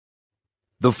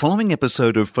The following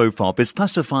episode of FOFOP is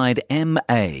classified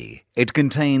MA. It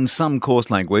contains some coarse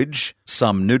language,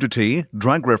 some nudity,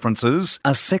 drug references,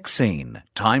 a sex scene,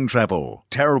 time travel,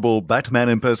 terrible Batman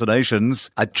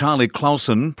impersonations, a Charlie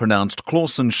Clausen, pronounced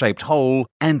Clausen-shaped hole,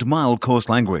 and mild coarse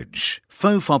language.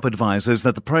 FOFOP advises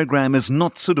that the program is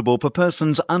not suitable for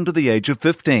persons under the age of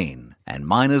 15, and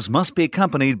minors must be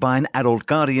accompanied by an adult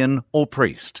guardian or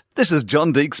priest. This is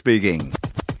John Deek speaking.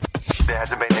 There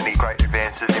hasn't been any great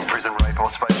advances in prison rape or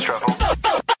space travel.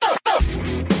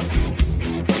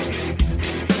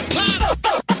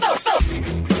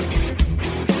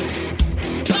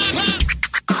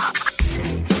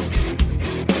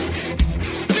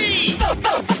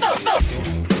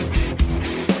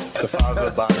 The Father,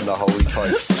 the Son, and the Holy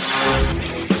Toast.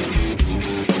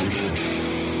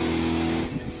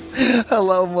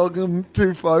 Hello and welcome to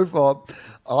FOFOP.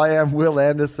 I am Will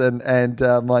Anderson and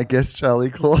my guest Charlie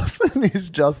Clausen is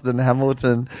Justin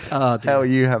Hamilton. How are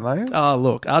you, Hamo? Oh,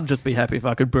 look, I'd just be happy if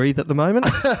I could breathe at the moment.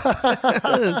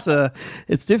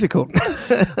 It's difficult.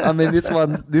 I mean,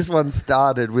 this one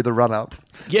started with a run-up.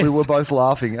 Yes. We were both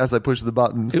laughing as I pushed the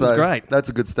button. It was great. That's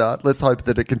a good start. Let's hope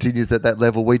that it continues at that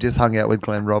level. We just hung out with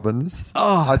Glenn Robbins.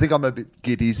 Oh. I think I'm a bit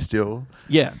giddy still.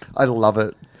 Yeah. I love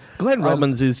it. Glenn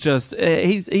Robbins is just,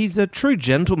 he's a true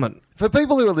gentleman. For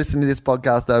people who are listening to this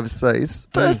podcast overseas,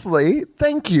 firstly,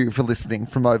 thank you for listening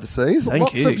from overseas. Thank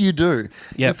Lots you. of you do.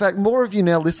 Yep. In fact, more of you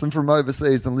now listen from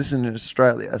overseas than listen in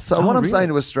Australia. So what I'm really? saying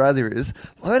to Australia is,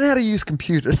 learn how to use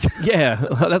computers. Yeah,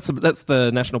 that's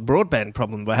the national broadband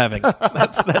problem we're having.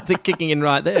 That's it kicking in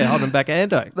right there, holding back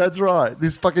Ando. That's right.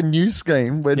 This fucking news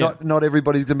scheme where Yeah. not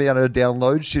everybody's going to be able to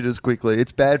download shit as quickly.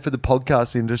 It's bad for the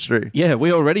podcast industry. Yeah,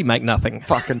 we already make nothing.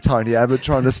 Fucking Tony Abbott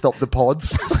trying to stop the pods.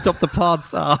 Stop the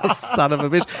pods. Oh, son of a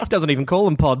bitch. He doesn't even call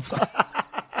them pods.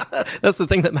 That's the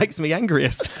thing that makes me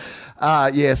angriest.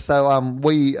 So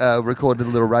we recorded a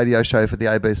little radio show for the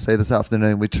ABC this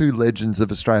afternoon with two legends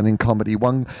of Australian comedy,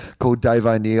 one called Dave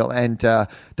O'Neill, and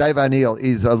Dave O'Neill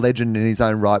is a legend in his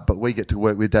own right, but we get to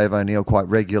work with Dave O'Neill quite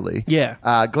regularly.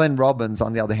 Yeah. Glenn Robbins,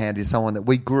 on the other hand, is someone that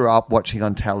we grew up watching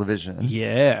on television.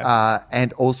 Yeah.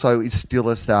 And also is still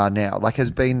a star now, like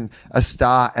has been a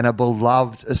star and a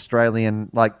beloved Australian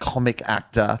like comic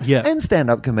actor and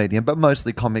stand-up comedian, but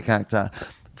mostly comic actor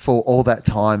for all that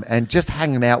time, and just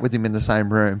hanging out with him in the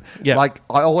same room. Yeah. Like,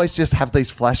 I always just have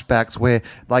these flashbacks where,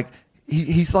 like,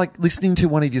 he's like listening to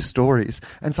one of your stories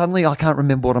and suddenly I can't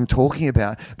remember what I'm talking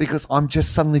about because I'm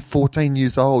just suddenly 14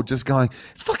 years old just going,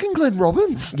 it's fucking Glenn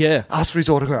Robbins. Yeah. Ask for his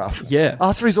autograph. Yeah.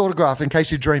 Ask for his autograph in case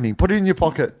you're dreaming. Put it in your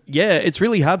pocket. Yeah, it's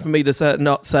really hard for me to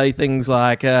not say things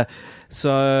like,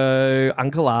 so,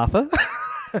 Uncle Arthur...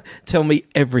 Tell me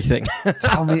everything.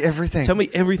 Tell me everything. Tell me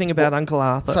everything about Uncle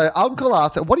Arthur. So Uncle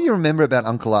Arthur, what do you remember about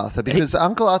Uncle Arthur? Because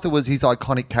Uncle Arthur was his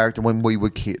iconic character when we were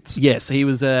kids. Yes, he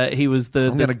was the...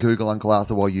 I'm going to Google Uncle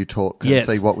Arthur while you talk and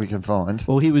see what we can find.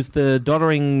 Well, he was the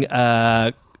doddering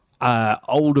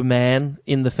older man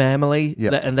in the family.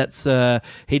 Yep. And that's...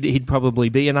 he'd probably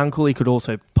be an uncle. He could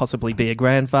also possibly be a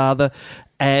grandfather.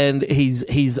 And he's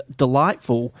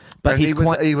delightful, but he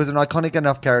was an iconic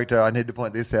enough character, I need to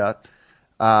point this out,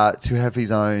 to have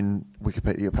his own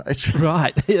Wikipedia page.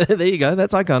 Right. There you go.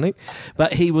 That's iconic.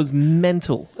 But he was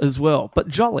mental as well, but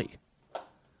jolly.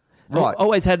 Right.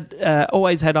 Always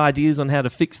had ideas on how to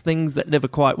fix things that never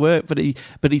quite worked, but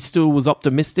he still was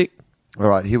optimistic. All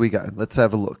right, here we go. Let's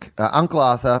have a look. Uncle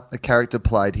Arthur, a character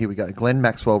played, here we go, Glenn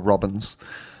Maxwell Robbins.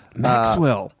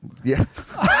 Maxwell. Yeah.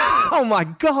 Oh, my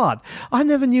God. I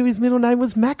never knew his middle name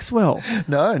was Maxwell.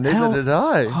 No, neither did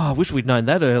I. Oh, I wish we'd known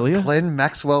that earlier. Glenn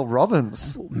Maxwell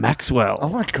Robbins. Maxwell. Oh,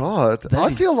 my God.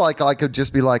 I feel like I could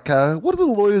just be like, what are the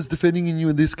lawyers defending you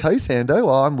in this case, Ando?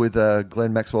 Oh, I'm with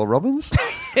Glenn Maxwell Robbins.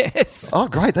 Yes. Oh,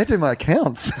 great. They do my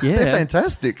accounts. Yeah. They're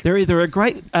fantastic. They're either a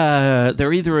great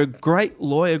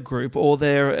lawyer group or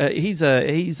he's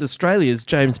Australia's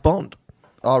James Bond.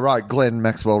 Oh, right. Glenn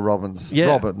Maxwell Robbins. Yeah.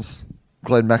 Robbins.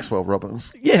 Glenn Maxwell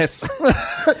Robbins. Yes.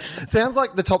 Sounds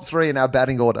like the top three in our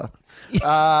batting order.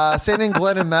 Send in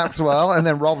Glenn and Maxwell, and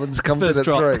then Robbins comes First in at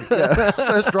drop. 3. Yeah.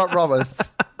 First drop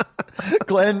Robbins.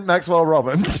 Glenn Maxwell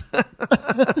Robbins.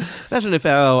 Imagine if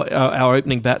our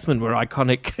opening batsmen were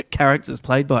iconic characters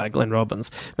played by Glenn Robbins.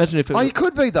 Imagine if it was... he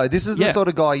could be, though. This is the sort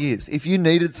of guy he is. If you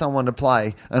needed someone to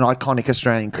play an iconic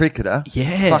Australian cricketer,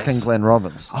 Yes. fucking Glenn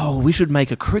Robbins. Oh, we should make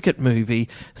a cricket movie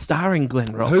starring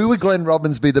Glenn Robbins. Who would Glenn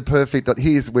Robbins be the perfect...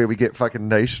 Here's where we get fucking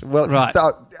niche. Well, Right.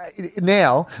 So,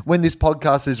 now, when this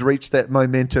podcast has reached that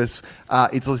momentous,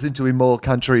 it's listened to in more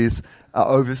countries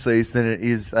overseas than it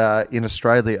is in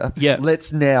Australia. Yeah.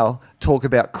 Let's now talk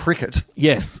about cricket.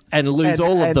 Yes, and lose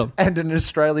all of them. And an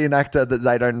Australian actor that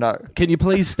they don't know. Can you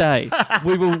please stay?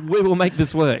 We will make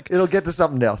this work. It'll get to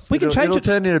something else. It'll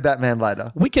turn into Batman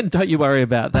later. We can. Don't you worry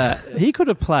about that. He could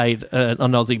have played an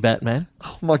Aussie Batman.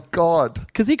 Oh my God.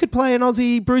 Because he could play an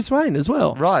Aussie Bruce Wayne as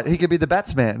well. Right, he could be the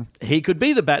Batsman. He could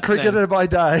be the Batsman. Cricketer by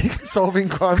day, solving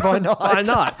crime by night. By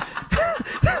night.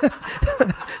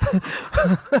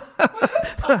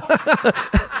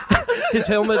 His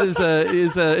helmet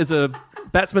is a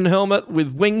Batsman helmet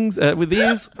with wings, with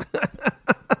ears.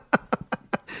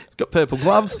 He's got purple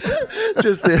gloves.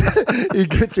 He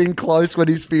gets in close when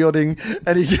he's fielding,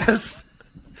 and he just,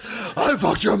 I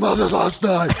fucked your mother last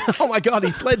night. Oh my God,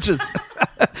 he sledges.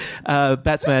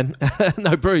 Batsman.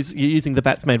 No, Bruce, you're using the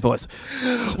Batsman voice.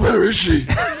 Where is she?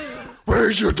 Where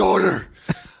is your daughter?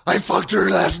 I fucked her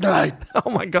last night. Oh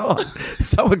my God,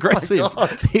 so aggressive. Oh my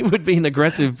God. He would be an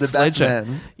aggressive sledger.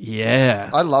 Batsman.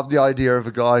 Yeah. I love the idea of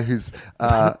a guy who's,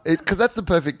 because that's the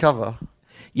perfect cover.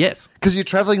 Yes. Because you're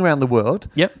traveling around the world.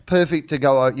 Yep. Perfect to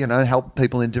go, help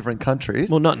people in different countries.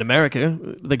 Well, not in America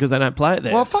because they don't play it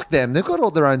there. Well, fuck them. They've got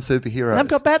all their own superheroes. They've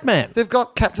got Batman. They've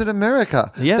got Captain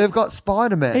America. Yeah. They've got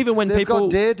Spider-Man. Even when they've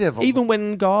got Daredevil. Even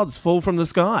when gods fall from the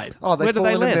sky. Oh, they Where do fall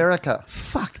they in land? America.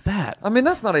 Fuck that. I mean,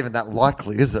 that's not even that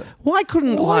likely, is it? Why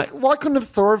couldn't Why couldn't have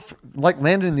Thor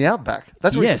landed in the outback?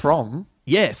 That's where he's from,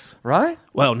 Yes. right?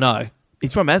 Well, no.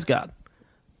 He's from Asgard.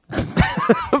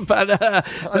 But I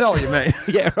know what you mean.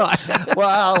 yeah, right.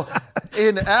 Well,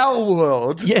 in our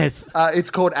world, Yes. it's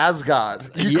called Asgard.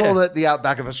 You call it the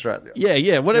outback of Australia.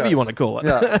 Yeah, whatever you Yes. want to call it.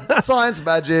 Yeah. Science,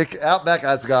 magic, outback,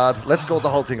 Asgard. Let's call the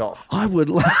whole thing off. I would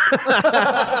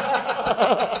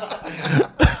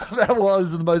That was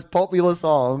the most popular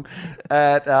song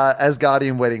at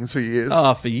Asgardian weddings for years.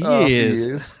 for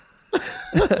years.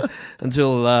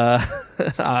 Until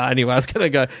anyway, I was gonna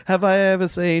go, have I ever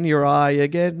seen your eye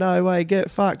again? No way, get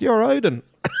fucked. You're Odin.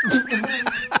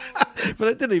 But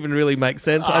it didn't even really make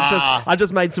sense. I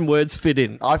just made some words fit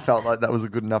in. I felt like that was a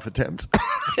good enough attempt.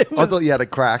 I thought you had a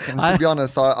crack, and to be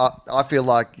honest, I feel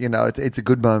like it's a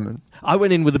good moment. I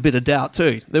went in with a bit of doubt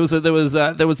too. There was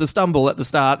a stumble at the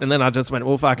start, and then I just went,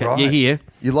 "Well, fuck it, Right. you're here."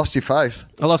 You lost your faith.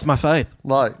 I lost my faith.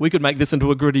 Like, We could make this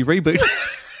into a gritty reboot.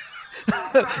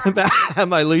 About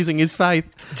am I losing his faith?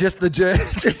 just the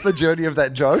journey of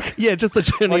that joke. Yeah, just the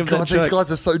journey My of God, that these joke.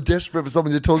 guys are so desperate for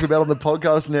someone to talk about on the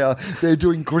podcast now. They're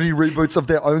doing gritty reboots of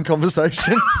their own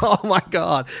conversations. Oh my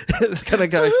God, it's gonna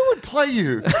go. So who would play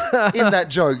you in that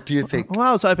joke, do you think? Well,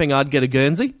 I was hoping I'd get a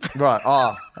Guernsey. Right.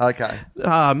 Oh, okay.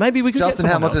 Maybe we could Justin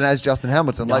get someone Hamilton else. as Justin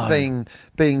Hamilton, No. like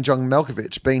being John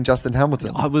Malkovich, being Justin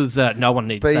Hamilton, I was. No one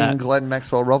needs being that. Glenn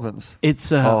Maxwell Robbins. It's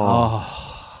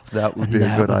That would be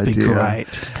that a good would be idea.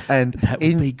 great. And That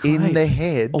would be great. in the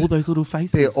head, all those little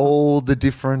faces. they're all the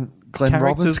different Glenn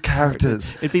Robbins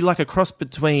characters. It'd be like a cross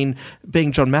between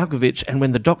being John Malkovich and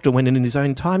when the Doctor went in his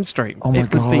own time stream. Oh my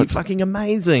it would be God. fucking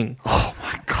amazing. Oh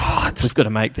my God. We've got to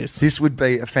make this. This would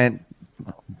be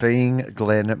being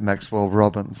Glenn Maxwell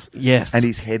Robbins. Yes. And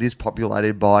his head is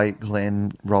populated by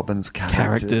Glenn Robbins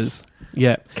characters.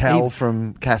 Yeah. Cal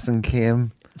from Cass and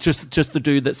Kim. Just the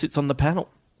dude that sits on the panel.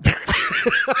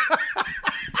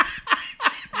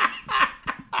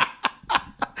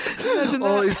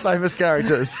 All these famous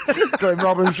characters. Glenn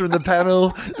Robbins from the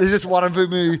panel. There's just one of them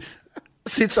who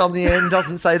sits on the end,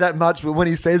 doesn't say that much, but when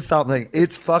he says something,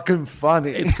 it's fucking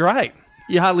funny. It's great.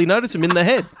 You hardly notice him in the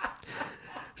head.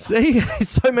 See? He's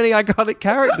so many iconic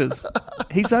characters.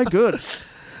 He's so good.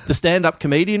 The stand-up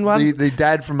comedian one. The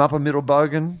dad from Upper Middle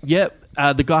Bogan. Yep.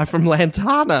 The guy from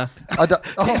Lantana.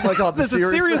 Oh my God, There's a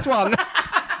serious one.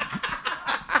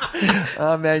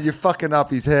 Oh man, you're fucking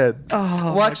up his head.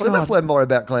 Oh, well, actually, let's learn more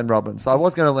about Glenn Robbins. I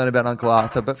was going to learn about Uncle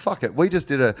Arthur, but fuck it. We just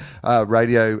did a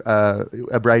radio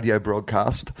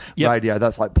broadcast. Yep. Radio,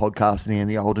 that's like podcasting in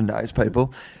the olden days,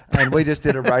 people. And we just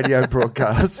did a radio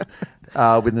broadcast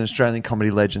with an Australian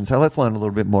comedy legend. So let's learn a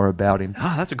little bit more about him.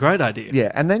 Oh, that's a great idea. Yeah,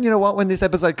 and then you know what? When this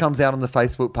episode comes out on the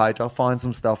Facebook page, I'll find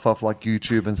some stuff off like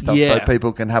YouTube and stuff, so Yeah.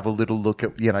 people can have a little look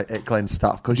at at Glenn's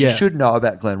stuff, because Yeah. you should know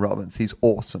about Glenn Robbins. He's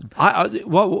awesome.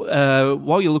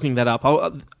 While you're looking that up,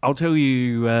 I'll tell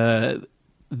you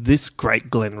this great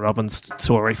Glenn Robbins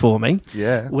story for me.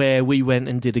 Yeah. Where we went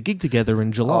and did a gig together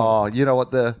in Geelong. Oh, you know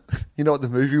what the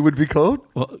movie would be called?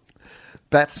 Well,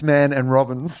 Batsman and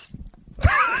Robbins.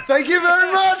 Thank you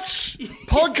very much.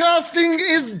 Podcasting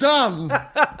is done.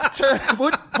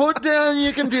 Put down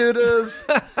your computers.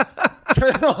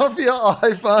 Turn off your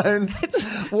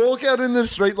iPhones. Walk out in the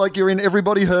street like you're in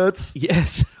Everybody Hurts.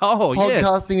 yes. Oh, yes.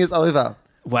 Podcasting is over.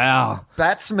 Wow.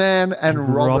 Batsman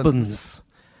and Robbins.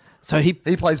 So he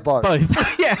plays both.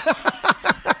 Yeah.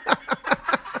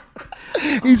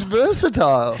 He's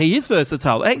versatile. He is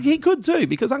versatile. He could do,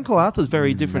 because Uncle Arthur's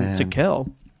very different to Kel.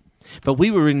 But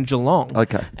we were in Geelong.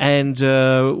 Okay. And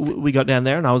we got down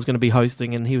there, and I was going to be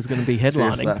hosting, and he was going to be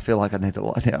headlining. Seriously, I feel like I need to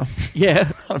lie down. Yeah.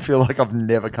 I feel like I've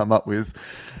never come up with...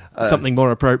 something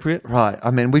more appropriate. Right.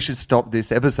 I mean, we should stop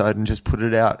this episode and just put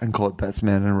it out and call it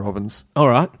Batsman and Robbins. All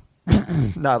right.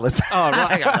 No, let's... Oh,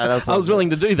 right. I was willing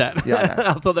to do that. Yeah, I know.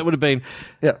 I thought that would have been...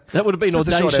 Yeah. That would have been Just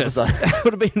a short audacious. episode. That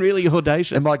would have been really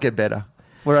audacious. It might get better.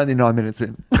 We're only 9 minutes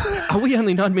in. Are we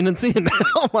only 9 minutes in?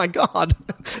 Oh, my God.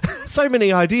 So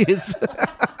many ideas.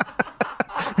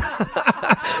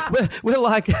 We're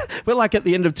like at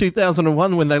the end of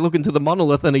 2001 when they look into the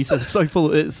monolith and he says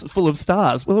it's full of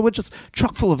stars. Well, we're just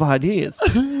chock full of ideas.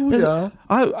 Yeah.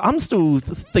 I'm still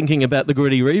thinking about the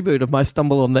gritty reboot of my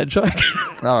stumble on that joke.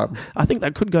 All right. I think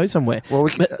that could go somewhere. Well,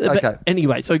 okay.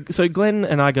 Anyway, so Glenn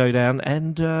and I go down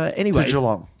and anyway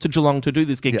To Geelong to do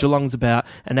this gig. Yeah. Geelong's about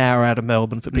an hour out of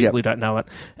Melbourne for people who don't know it.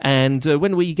 And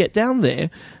when we get down there,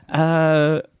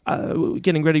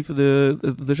 getting ready for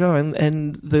the show,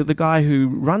 and the guy who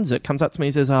runs it comes up to me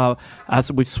and says, so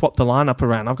we've swapped the lineup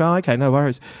around. I'll go, okay, no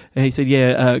worries. And he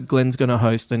said, Glenn's going to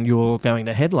host and you're going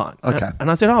to headline. Okay. And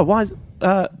I said, why is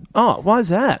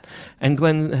that? And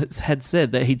Glenn had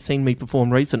said that he'd seen me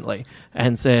perform recently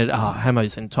and said,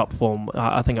 Hamo's in top form.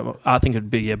 I think it'd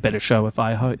be a better show if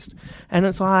I host. And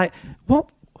it's like,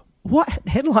 what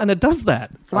headliner does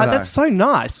that? Like, that's so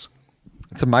nice.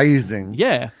 It's amazing.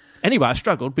 Yeah. Anyway, I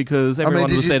struggled because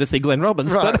everyone was there to see Glenn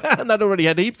Robbins, Right. but they'd already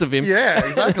had heaps of him. Yeah,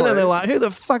 exactly. And then they're like, who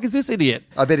the fuck is this idiot?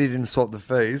 I bet he didn't swap the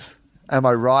fees. Am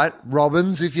I right?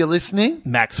 Robbins, if you're listening?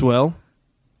 Maxwell.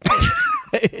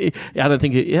 I don't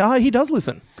think he does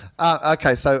listen.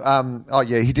 Okay, so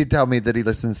he did tell me that he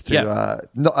listens to. Yeah.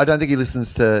 No, I don't think he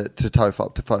listens to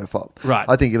FOFOP, to FOFOP. Right.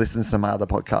 I think he listens to my other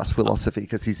podcast, Philosophy,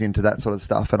 because he's into that sort of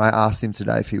stuff. And I asked him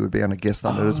today if he would be on a guest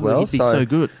on it as well. He'd be so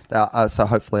good. So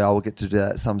hopefully I will get to do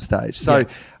that at some stage. So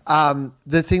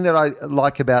the thing that I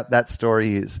like about that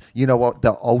story is, you know what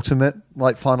the ultimate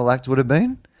final act would have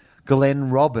been? Glenn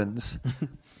Robbins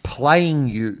playing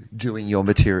you doing your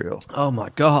material. Oh my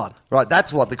God. Right,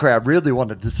 that's what the crowd really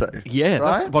wanted to see. Yeah,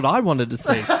 right? That's what I wanted to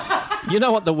see. You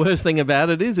know what the worst thing about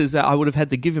it is that I would have had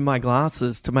to give him my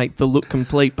glasses to make the look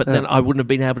complete, but then I wouldn't have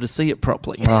been able to see it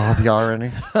properly. Oh, the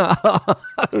irony.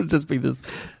 It would just be this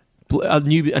a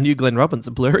new Glenn Robbins,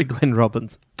 a blurry Glenn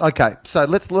Robbins. Okay, so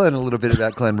let's learn a little bit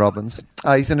about Glenn Robbins.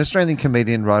 He's an Australian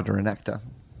comedian, writer and actor.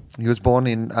 He was born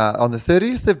on the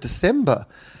 30th of December.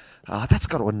 That's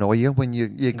got to annoy you when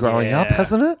you're growing up,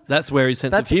 hasn't it? That's where his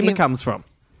sense of humour comes from.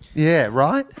 Yeah,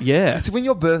 right? Yeah. So when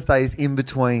your birthday is in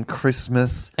between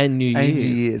Christmas and New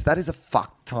Year's, that is a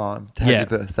fuck time to have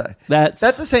your birthday. That's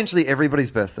essentially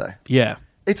everybody's birthday. Yeah.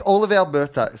 It's all of our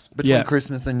birthdays between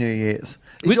Christmas and New Year's.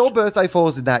 If your birthday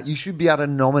falls in that, you should be able to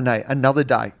nominate another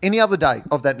day, any other day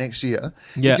of that next year.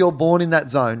 Yeah. If you're born in that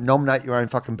zone, nominate your own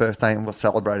fucking birthday and we'll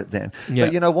celebrate it then. Yeah.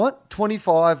 But you know what?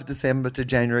 25 December to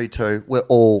January 2, we're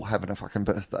all having a fucking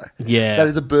birthday. Yeah. That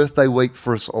is a birthday week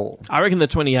for us all. I reckon the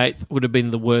 28th would have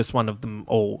been the worst one of them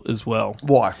all as well.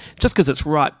 Why? Just because it's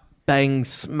right bang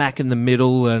smack in the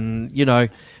middle, and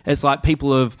it's like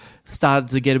people have started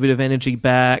to get a bit of energy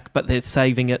back, but they're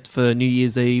saving it for New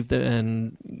Year's Eve,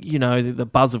 and the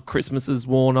buzz of Christmas is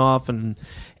worn off, and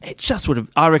it just would have.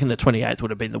 I reckon the 28th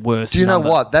would have been the worst. Do you number.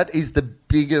 know what? That is the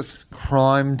biggest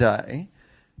crime day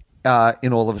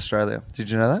in all of Australia.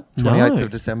 Did you know that? 28th of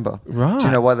December. Right. Do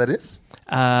you know why that is?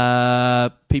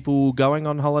 People going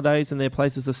on holidays and their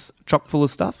places are chock full of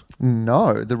stuff?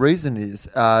 No, the reason is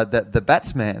that the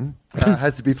Batsman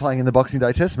has to be playing in the Boxing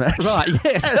Day Test match. Right,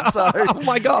 yes. So oh,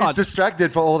 my God. he's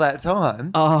distracted for all that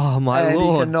time. Oh, my Lord. And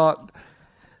he cannot...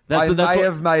 I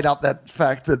have made up that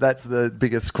fact that that's the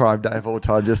biggest crime day of all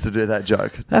time just to do that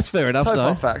joke. That's fair enough,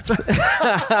 though. Fact.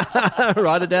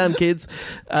 Write it down, kids.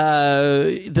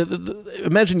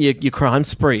 Imagine your crime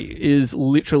spree is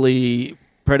literally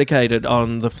predicated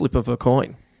on the flip of a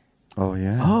coin. Oh,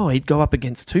 yeah. Oh, he'd go up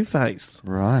against Two-Face.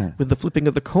 Right. With the flipping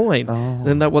of the coin. Oh.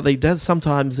 Then what he does,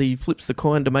 sometimes he flips the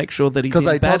coin to make sure that he's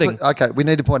in batting. Okay, we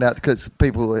need to point out, because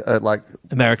people are like...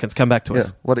 Americans, come back to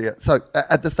us. So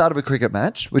at the start of a cricket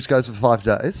match, which goes for 5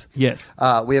 days... Yes.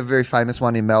 We have a very famous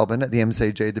one in Melbourne at the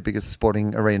MCG, the biggest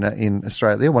sporting arena in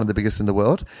Australia, one of the biggest in the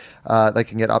world. They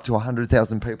can get up to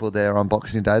 100,000 people there on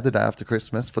Boxing Day, the day after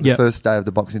Christmas, for the first day of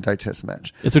the Boxing Day Test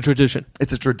match. It's a tradition.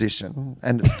 It's a tradition,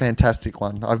 and it's a fantastic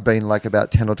one. I've been like about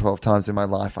 10 or 12 times in my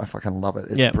life. I fucking love it.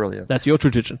 It's brilliant. That's your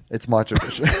tradition. It's my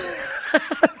tradition.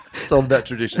 It's all about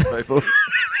tradition, people.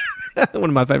 One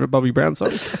of my favourite Bobby Brown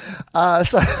songs.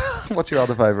 So What's your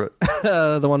other favourite?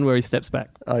 The one where he steps back.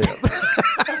 Oh, yeah.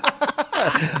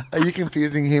 Are you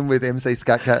confusing him with MC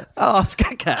Scat Cat? Oh,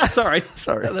 Scat Cat. Sorry.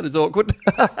 Sorry. That is awkward.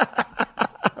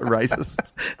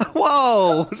 Racist.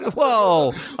 Whoa.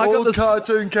 All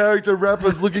cartoon character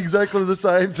rappers look exactly the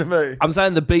same to me. I'm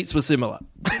saying the beats were similar.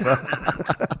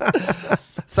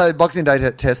 So Boxing Day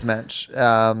test match,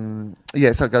 so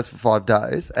it goes for 5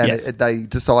 days, and Yes. they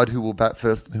decide who will bat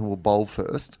first and who will bowl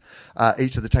first.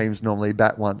 Each of the teams normally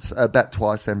bat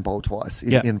twice and bowl twice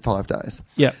in 5 days.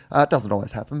 Yeah. It doesn't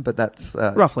always happen, but that's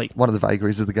Roughly one of the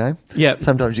vagaries of the game. Yeah.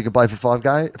 Sometimes you can play for 5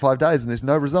 days and there's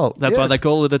no result. That's why they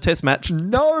call it a test match.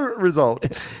 No result.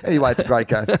 Anyway, it's a great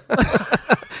game.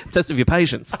 Test of your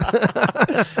patience.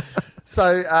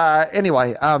 So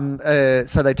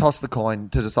so they toss the coin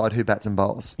to decide who bats and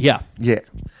bowls. Yeah. Yeah.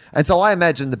 And so I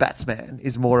imagine the batsman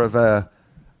is more of a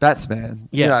batsman.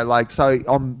 Yeah. You know, like, so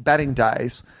on batting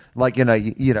days, like, they're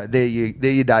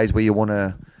your days where you want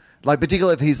to, like,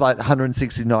 particularly if he's like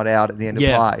 160 not out at the end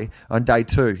of play on day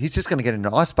 2, he's just going to get in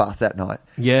an ice bath that night.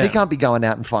 Yeah. He can't be going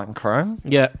out and fighting crime.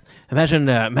 Yeah. Imagine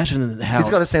how... He's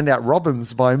got to send out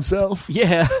Robbins by himself.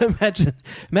 Yeah,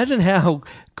 imagine how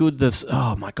good this...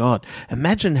 Oh, my God.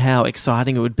 Imagine how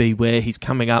exciting it would be where he's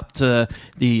coming up to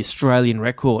the Australian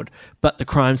record, but the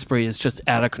crime spree is just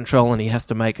out of control and he has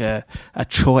to make a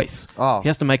choice. Oh. He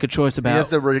has to make a choice about... He has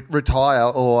to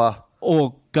retire or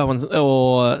go and...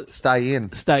 Or stay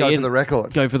in. Go for the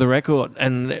record. Go for the record.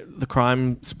 And the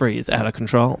crime spree is out of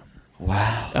control.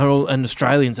 Wow. And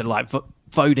Australians are like...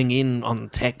 voting in on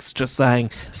text, just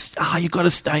saying, you got to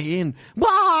stay in.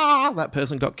 Wah! That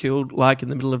person got killed, like, in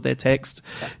the middle of their text,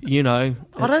 I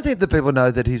don't think the people know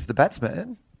that he's the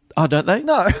batsman. Oh, don't they?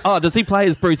 No. Oh, does he play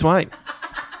as Bruce Wayne?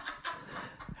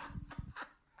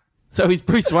 So he's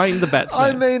Bruce Wayne, the batsman.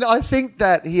 I mean, I think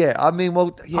that, I've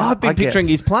been picturing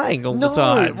he's playing all the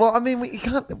time. Well, I mean,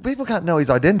 people can't know his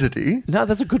identity. No,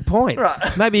 that's a good point.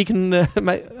 Right. Maybe he can...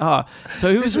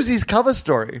 This was his cover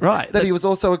story. Right. That he was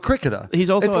also a cricketer. He's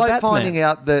also it's a like batsman. finding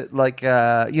out that, like,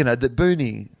 that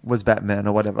Booney was Batman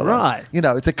or whatever. Right.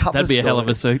 Like, it's a cover That'd be story. a hell of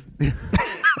a suit.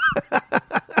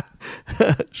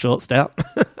 Short stout.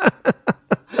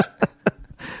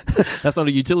 That's not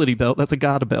a utility belt. That's a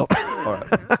garter belt. All right,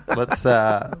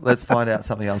 let's find out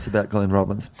something else about Glenn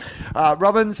Robbins.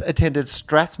 Robbins attended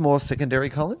Strathmore Secondary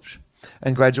College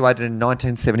and graduated in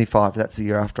 1975. That's the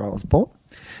year after I was born.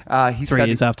 3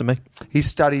 years after me. He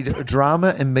studied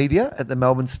drama and media at the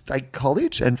Melbourne State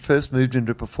College and first moved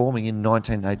into performing in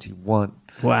 1981.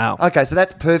 Wow. Okay, so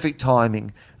that's perfect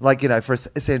timing. Like,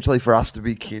 essentially for us to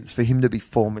be kids, for him to be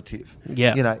formative.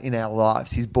 Yeah. In our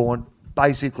lives. He's born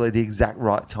basically the exact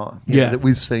right time. Yeah. That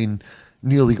we've seen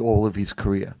nearly all of his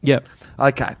career. Yep.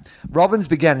 Okay. Robbins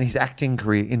began his acting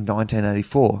career in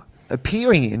 1984,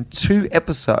 appearing in 2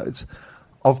 episodes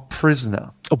of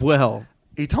Prisoner. Well...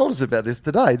 He told us about this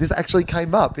today. This actually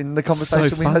came up in the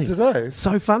conversation we had today.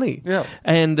 So funny. Yeah.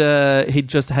 And he'd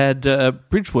just had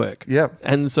bridge work. Yeah.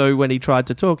 And so when he tried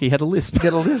to talk, he had a lisp.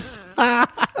 Get a list.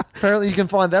 Apparently you can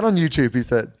find that on YouTube, he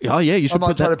said. Oh, yeah, you should I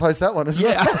might try to post that one as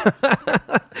well.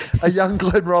 Yeah. A young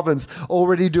Glenn Robbins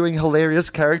already doing hilarious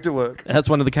character work. That's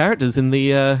one of the characters in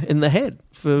the head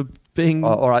for being... Oh,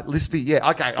 all right, Lispy, yeah.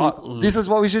 Okay, this is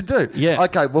what we should do. Yeah.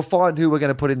 Okay, we'll find who we're going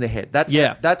to put in the head.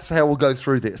 That's how we'll go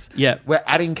through this. Yeah. We're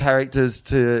adding characters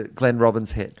to Glenn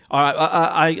Robbins' head. All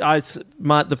right,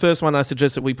 the first one I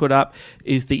suggest that we put up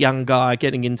is the young guy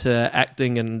getting into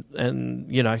acting and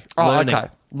learning. Okay.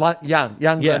 Young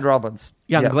Glenn Robbins.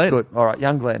 Young Glenn. Good. All right,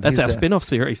 young Glenn. That's He's our there. spin-off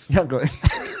series. Young Glenn.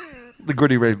 The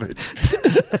gritty reboot.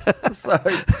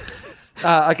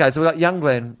 Okay, so we've got young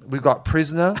Glenn. We've got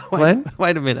Prisoner Glenn.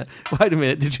 Wait a minute.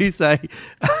 Did you say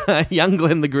young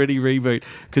Glenn the gritty reboot?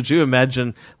 Could you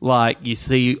imagine, like, you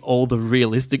see all the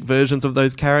realistic versions of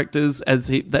those characters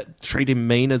that treat him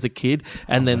mean as a kid,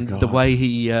 and then the way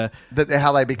he... how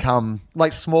they become,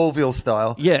 like Smallville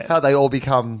style. Yeah. How they all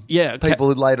become Yeah, people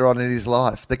later on in his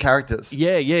life, the characters.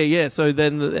 Yeah. So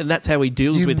then, and that's how he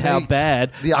deals You with how meet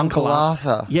bad the Uncle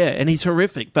Arthur. Yeah, and he's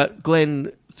horrific, but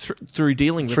Glenn... through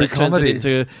dealing with Through it, turns comedy.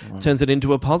 it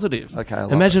into a positive. Okay, I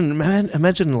love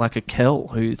imagine like a Kel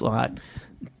who's like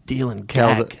dealing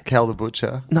Cal gag. the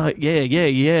Butcher. No, yeah,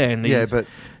 and Yeah, he's but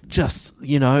just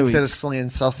instead of slinging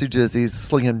sausages, he's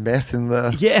slinging meth in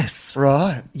the... yes,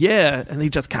 Right. Yeah, and he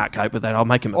just can't cope with that. I'll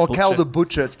make him a Or butcher. Cal the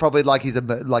Butcher, it's probably like he's a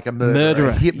murderer,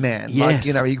 a hitman. Yes.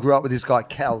 Like, he grew up with this guy,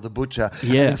 Cal the Butcher.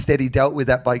 Yeah. And instead he dealt with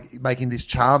that by making this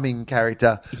charming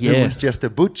character who Yes. was just a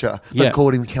butcher, but Yeah.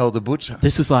 called him Cal the Butcher.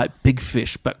 This is like Big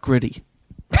Fish, but gritty.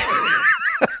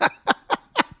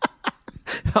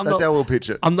 That's how we'll pitch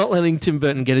it. I'm not letting Tim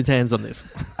Burton get his hands on this.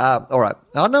 All right.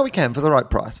 I know we can for the right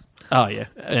price. Oh, yeah.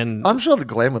 And I'm sure that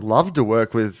Glenn would love to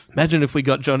work with. imagine if we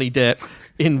got Johnny Depp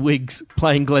in wigs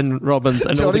playing Glenn Robbins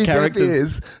and all Johnny the characters. Depp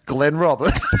is Glenn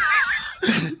Robbins.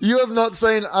 You have not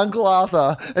seen Uncle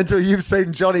Arthur until you've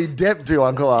seen Johnny Depp do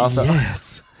Uncle Arthur.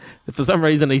 Yes. For some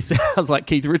reason, he sounds like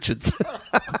Keith Richards.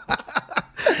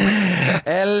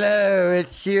 Hello,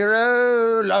 it's your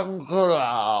old Uncle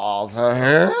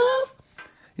Arthur.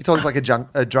 He talks like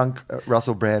a drunk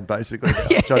Russell Brand, basically.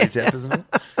 Johnny Depp, isn't it?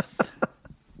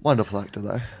 Wonderful actor,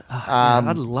 though.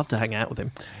 I'd love to hang out with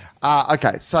him.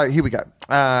 Okay, so here we go.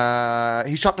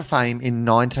 He shot to fame in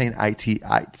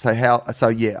 1988.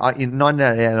 In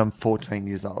 1988, I'm 14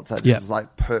 years old, so this is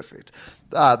like perfect.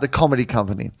 The comedy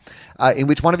company, in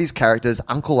which one of his characters,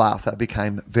 Uncle Arthur,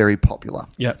 became very popular.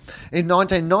 Yeah. In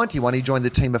 1991, he joined the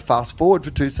team of Fast Forward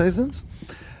for 2 seasons.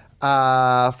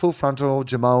 Full Frontal,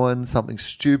 Jamoan, Something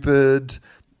Stupid,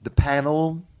 The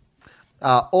Panel.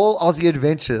 All Aussie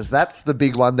Adventures. That's the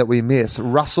big one that we miss.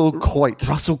 Russell Coit.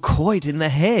 Russell Coit in the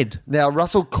head. Now,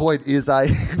 Russell Coit is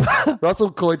Russell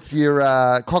Coit's your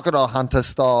Crocodile Hunter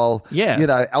style,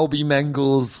 Albie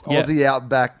Mangles, Aussie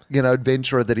Outback,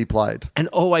 adventurer that he played. And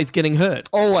always getting hurt.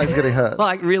 Always getting hurt.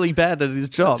 Like really bad at his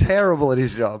job. Terrible at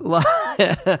his job.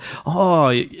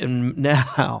 And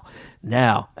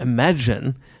now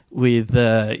imagine with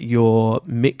your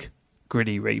Mick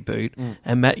Gritty reboot,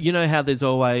 and you know how there's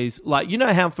always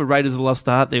how for Raiders of the Lost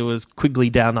Ark there was Quigley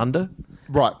Down Under,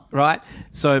 right?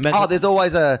 So imagine, there's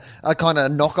always a kind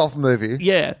of knockoff movie.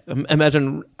 Yeah,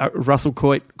 imagine a Russell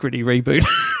Coit Gritty reboot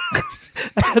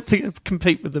to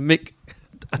compete with the Mick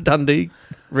Dundee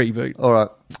reboot. All right,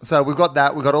 so we've got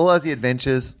that. We've got all those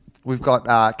adventures. We've got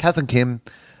Kaz and Kim.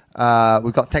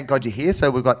 We've got Thank God You're Here. So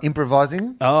we've got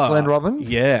improvising. Glenn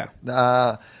Robbins. Yeah.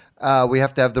 We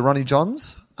have to have the Ronnie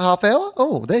Johns half hour.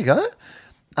 Oh, there you go.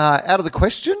 Out of the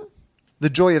Question, The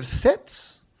Joy of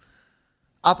Sets,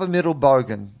 Upper Middle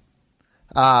Bogan.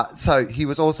 So he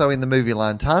was also in the movie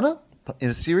Lantana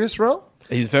in a serious role.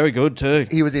 He's very good too.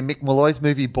 He was in Mick Molloy's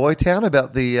movie Boytown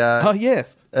about the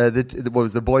yes, what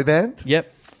was the boy band?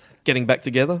 Yep, getting back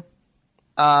together.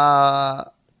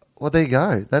 Well, there you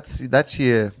go. That's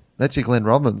your Glenn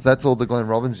Robbins. That's all the Glenn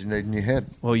Robbins you need in your head.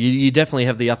 Well, you definitely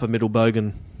have the Upper Middle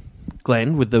Bogan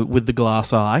Glenn with the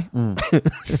glass eye,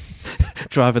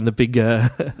 driving the big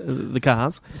the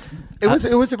cars. It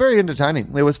was very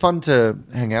entertaining. It was fun to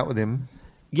hang out with him.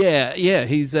 Yeah,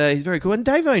 he's very cool. And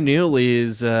Dave O'Neill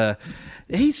is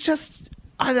he's just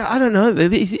I don't know.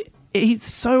 He's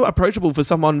so approachable for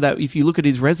someone that if you look at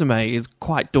his resume is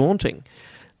quite daunting.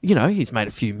 He's made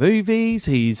a few movies.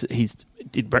 He's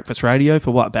did breakfast radio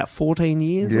for about 14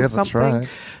 years or something.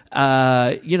 That's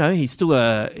right. He's still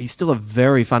a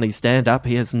very funny stand-up.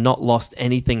 He has not lost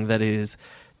anything that is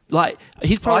like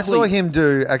he's probably. I saw him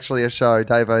do actually a show,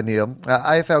 Dave O'Neill,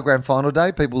 AFL Grand Final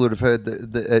Day. People would have heard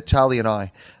that Charlie and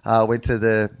I went to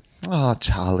the. Oh,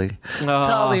 Charlie.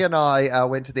 Charlie and I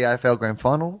went to the AFL Grand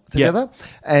Final together,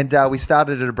 and we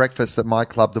started at a breakfast at my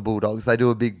club, the Bulldogs. They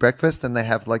do a big breakfast, and they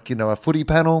have a footy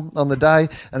panel on the day,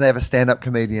 and they have a stand-up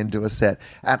comedian do a set.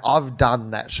 And I've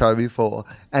done that show before,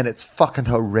 and it's fucking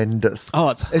horrendous. Oh,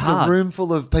 it's hard. A room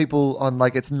full of people on,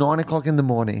 it's 9 o'clock in the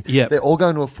morning. Yep. They're all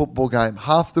going to a football game.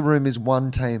 Half the room is one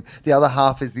team. The other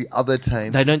half is the other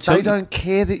team. They don't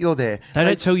care that you're there. They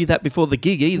don't tell you that before the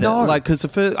gig either. No. Because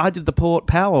I did the Port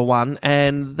Power one,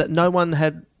 and that no one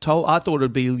had told. I thought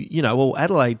it'd be all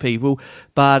Adelaide people,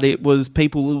 but it was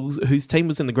people whose team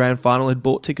was in the grand final had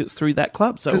bought tickets through that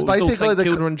club. So it was basically all St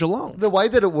Kilda and Geelong. The way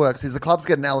that it works is the clubs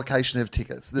get an allocation of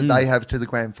tickets that they have to the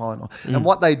grand final, and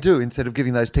what they do instead of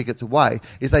giving those tickets away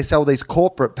is they sell these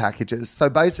corporate packages. So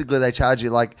basically, they charge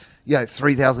you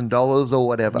 $3,000 or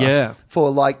whatever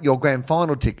for your grand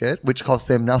final ticket, which costs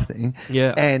them nothing.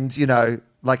 Yeah, and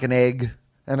an egg.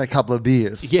 And a couple of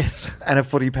beers. Yes. And a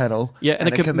footy panel. Yeah, and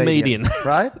a comedian.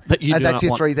 Right? And that's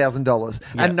your $3,000.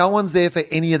 Yeah. And no one's there for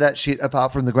any of that shit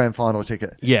apart from the grand final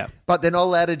ticket. Yeah. But they're not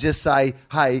allowed to just say,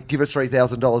 hey, give us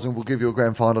 $3,000 and we'll give you a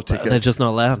grand final ticket. They're just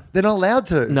not allowed. They're not allowed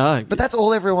to. No. But that's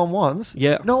all everyone wants.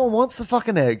 Yeah. No one wants the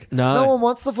fucking egg. No. No one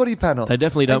wants the footy panel. They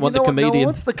definitely don't want the comedian. No one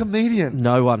wants the comedian.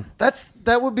 No one.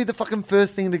 That would be the fucking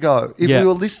first thing to go. If we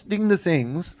were listing the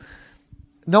things,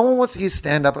 no one wants to hear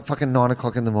stand up at fucking 9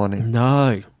 o'clock in the morning.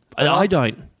 No. I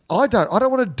don't. I don't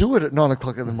want to do it at 9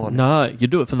 o'clock in the morning. No, you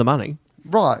do it for the money.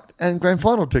 Right. And grand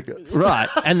final tickets. Right.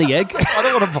 And the egg. I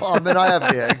don't want to buy them, and I have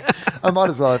the egg. I might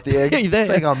as well have the egg.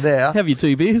 Saying I'm there. Have your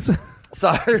 2 beers.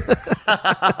 So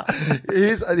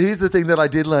here's the thing that I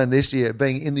did learn this year,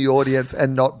 being in the audience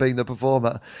and not being the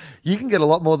performer. You can get a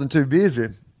lot more than 2 beers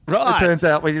in. Right. It turns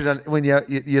out when you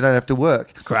don't have to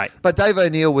work. Great. But Dave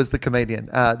O'Neill was the comedian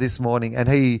this morning, and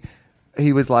he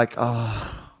was like,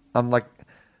 I'm like,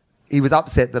 he was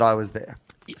upset that I was there.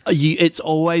 It's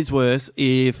always worse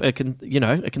if a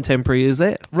contemporary is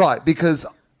there. Right, because...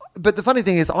 But the funny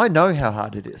thing is, I know how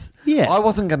hard it is. Yeah. I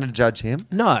wasn't going to judge him.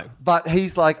 No. But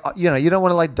he's like, you don't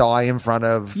want to like die in front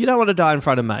of... You don't want to die in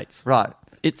front of mates. Right.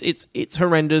 It's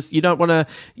horrendous. You don't want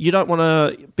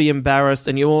to be embarrassed,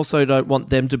 and you also don't want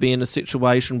them to be in a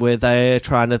situation where they're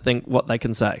trying to think what they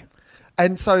can say.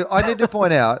 And so I need to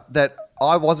point out that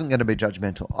I wasn't going to be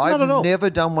judgmental. Not at all. I've never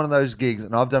done one of those gigs,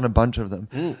 and I've done a bunch of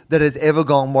them, that has ever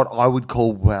gone what I would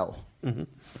call well. Mm-hmm.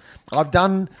 I've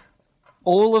done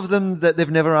all of them that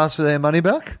they've never asked for their money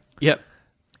back. Yep.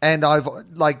 And I've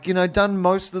done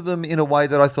most of them in a way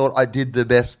that I thought I did the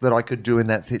best that I could do in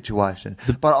that situation.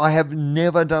 But I have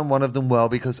never done one of them well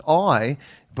because I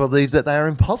believe that they are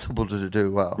impossible to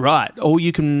do well. Right.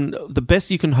 The best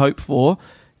you can hope for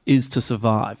is to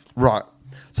survive. Right.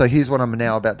 So here's what I'm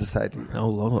now about to say to you. Oh,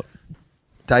 Lord.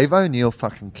 Dave O'Neill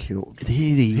fucking killed. Did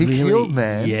he He really? killed,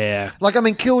 man. Yeah.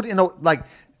 Killed in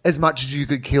as much as you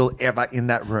could kill ever in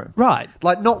that room. Right.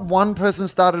 Like, not one person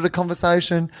started a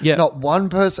conversation. Yeah. Not one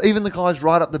person. Even the guys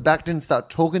right up the back didn't start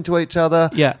talking to each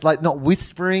other. Yeah. Like, not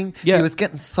whispering. Yeah. He was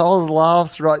getting solid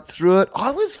laughs right through it.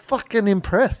 I was fucking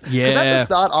impressed. Yeah. Because at the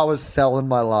start, I was selling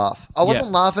my laugh. I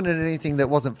wasn't laughing at anything that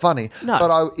wasn't funny. No.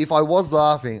 But if I was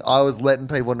laughing, I was letting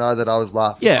people know that I was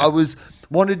laughing. Yeah. I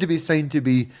wanted to be seen to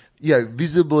be...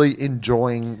 visibly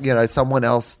enjoying, someone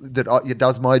else that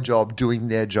does my job doing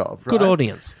their job. Right? Good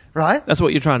audience. Right? That's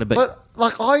what you're trying to be. But,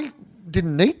 I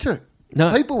didn't need to.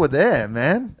 No. People were there,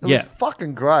 man. It was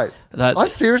fucking great. I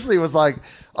seriously was like,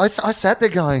 I sat there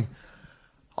going,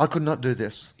 I could not do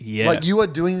this. Yeah. You are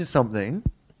doing something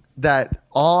that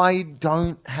I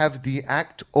don't have the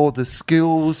act or the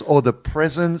skills or the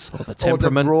presence or the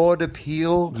temperament, broad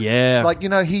appeal. Yeah.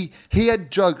 He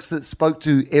had jokes that spoke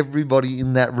to everybody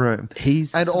in that room.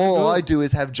 And all I do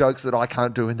is have jokes that I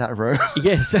can't do in that room.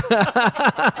 Yes.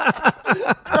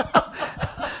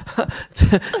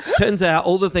 Turns out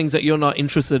all the things that you're not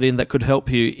interested in that could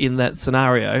help you in that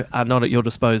scenario are not at your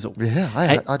disposal. Yeah,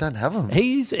 I don't have them.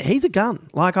 He's a gun.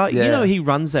 He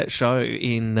runs that show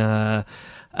in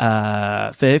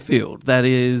Fairfield that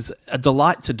is a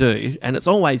delight to do, and it's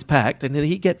always packed, and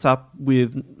he gets up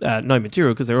with no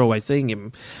material because they're always seeing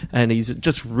him, and he's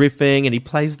just riffing, and he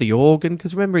plays the organ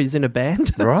because remember he's in a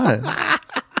band. Right.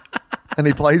 And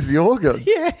he plays the organ.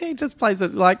 Yeah, he just plays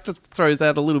it, just throws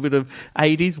out a little bit of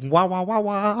 80s wah wah wah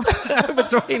wah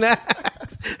between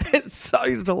acts. It's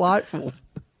so delightful.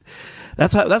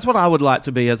 That's what I would like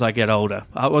to be as I get older.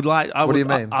 What do you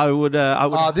mean? I would.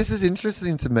 This is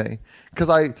interesting to me because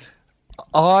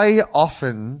I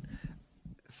often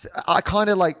kind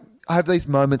of I have these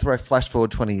moments where I flash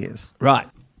forward 20 years. Right.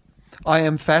 I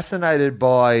am fascinated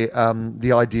by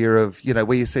the idea of,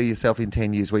 where you see yourself in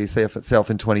 10 years, where you see yourself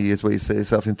in 20 years, where you see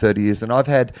yourself in 30 years. And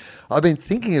I've been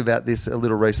thinking about this a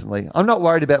little recently. I'm not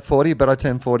worried about 40, but I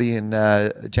turned 40 in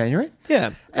January.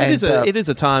 Yeah. It is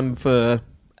a time for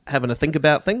having to think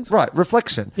about things. Right,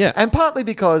 reflection. Yeah. And partly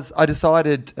because I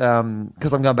decided,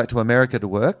 because I'm going back to America to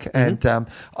work, and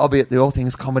I'll be at the All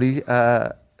Things Comedy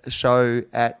show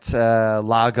at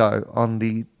Largo on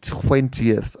the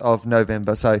 20th of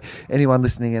November. So anyone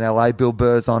listening in LA, Bill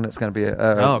Burr's on. It's going to be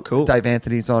cool. Dave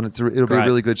Anthony's on. It'll be a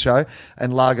really good show.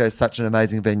 And Largo is such an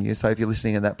amazing venue. So if you're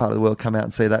listening in that part of the world, come out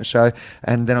and see that show.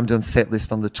 And then I'm doing set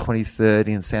list on the 23rd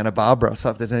in Santa Barbara. So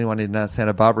if there's anyone in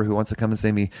Santa Barbara who wants to come and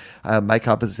see me make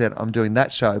up, as I said, I'm doing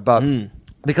that show. But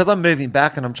because I'm moving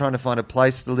back and I'm trying to find a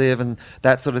place to live and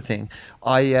that sort of thing,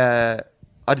 I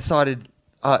decided.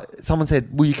 Someone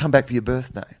said, will you come back for your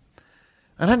birthday?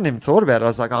 And I hadn't even thought about it. I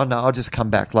was like, oh, no, I'll just come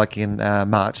back in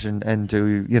March and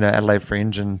do, Adelaide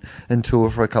Fringe and tour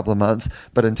for a couple of months.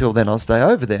 But until then, I'll stay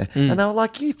over there. And they were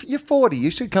like, you're 40. You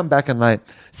should come back and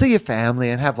see your family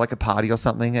and have a party or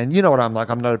something. And you know what I'm like?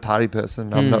 I'm not a party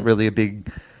person. I'm not really a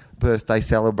big birthday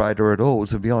celebrator at all,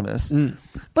 to be honest.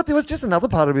 But there was just another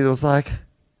part of me that was like,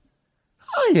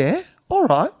 oh, yeah, all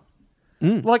right.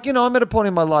 I'm at a point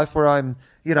in my life where I'm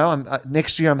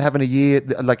next year I'm having a year,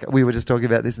 we were just talking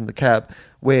about this in the cab,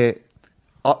 where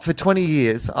for 20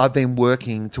 years I've been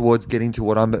working towards getting to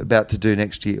what I'm about to do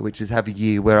next year, which is have a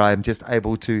year where I'm just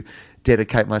able to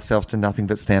dedicate myself to nothing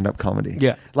but stand-up comedy.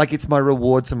 Yeah. It's my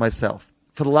reward to myself.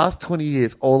 For the last 20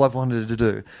 years, all I've wanted to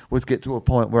do was get to a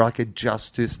point where I could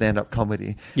just do stand-up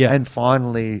comedy. Yeah. And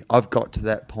finally, I've got to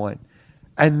that point.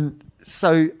 And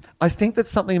so I think that's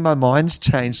something in my mind's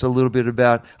changed a little bit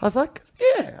about. I was like,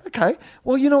 yeah, okay.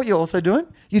 Well, you know what you're also doing?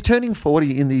 You're turning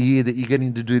 40 in the year that you're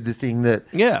getting to do the thing that...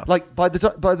 Yeah. By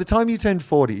the time you turn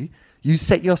 40, you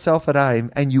set yourself an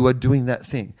aim and you are doing that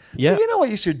thing. Yeah. So you know what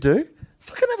you should do?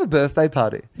 fucking have a birthday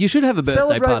party. You should have a birthday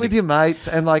Celebrate party. with your mates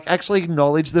and like actually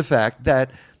acknowledge the fact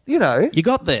that, you know, You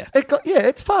got there.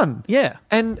 it's fun. Yeah.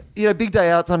 And, you know, Big Day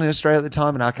Out's on in Australia at the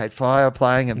time, and Arcade Fire are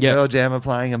playing, and Yeah. Pearl Jam are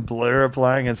playing, and Blur are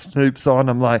playing, and Snoop's on.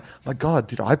 I'm like, my God,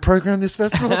 did I program this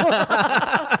festival?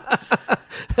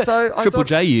 So I Triple thought,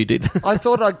 J, you did. I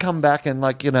thought I'd come back and,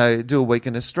 like, you know, do a week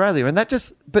in Australia. And that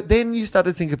just, but then you start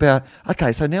to think about,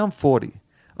 okay, so now I'm 40.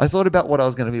 I thought about what I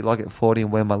was going to be like at 40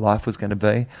 and where my life was going to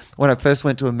be. When I first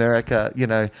went to America, you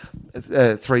know,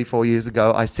 3-4 years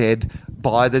ago, I said,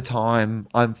 by the time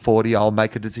I'm 40, I'll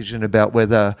make a decision about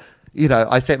whether, you know,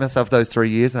 I set myself those 3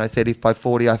 years and I said, if by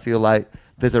 40 I feel like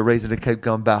there's a reason to keep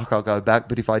going back, I'll go back.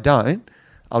 But if I don't,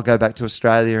 I'll go back to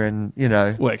Australia and, you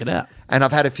know. Work it out. And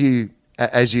I've had a few,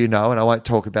 as you know, and I won't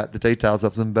talk about the details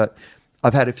of them, but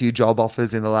I've had a few job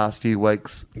offers in the last few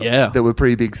weeks. Yeah. That were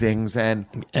pretty big things and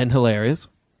hilarious.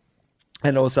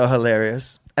 And also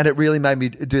hilarious. And it really made me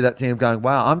do that thing of going,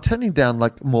 wow, I'm turning down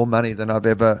like more money than I've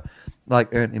ever like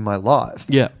earned in my life.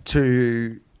 Yeah.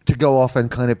 To go off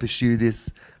and kind of pursue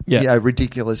this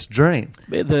ridiculous dream.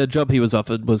 The job he was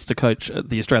offered was to coach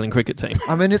the Australian cricket team.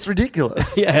 I mean, it's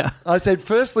ridiculous. Yeah. I said,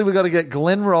 firstly, we've got to get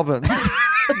Glenn Robbins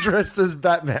dressed as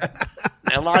Batman.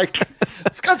 They're like,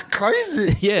 this guy's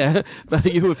crazy. Yeah,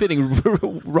 but you were fitting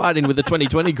right in with the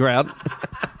 2020 crowd.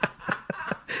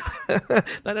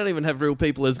 They don't even have real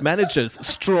people as managers.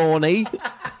 Strawny.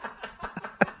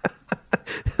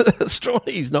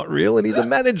 Strawny's not real and he's a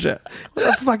manager.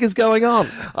 What the fuck is going on?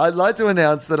 I'd like to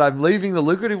announce that I'm leaving the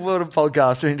lucrative world of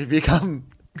podcasting to become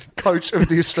coach of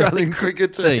the Australian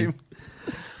cricket team.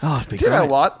 Oh, it'd be Do you know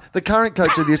great. what? The current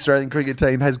coach of the Australian cricket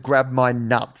team has grabbed my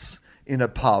nuts in a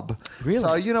pub. Really?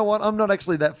 So you know what? I'm not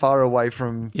actually that far away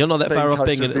from You're not that far off coach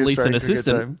being of at the least an Australian cricket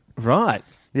assistant. team. Right.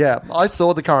 Yeah, I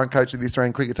saw the current coach of the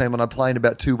Australian cricket team on a plane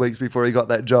about 2 weeks before he got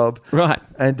that job. Right.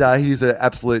 And he's an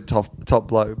absolute top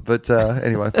bloke. But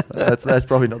anyway, that's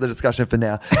probably not the discussion for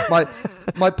now.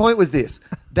 My point was this,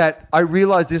 that I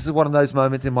realised this is one of those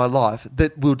moments in my life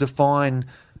that will define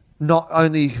not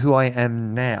only who I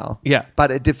am now,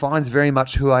 but it defines very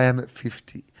much who I am at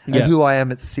 50 and who I am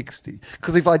at 60.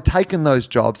 Because if I'd taken those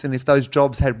jobs and if those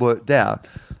jobs had worked out,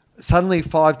 suddenly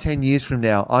 5-10 years from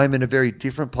now, I'm in a very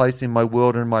different place in my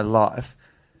world and my life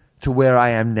to where I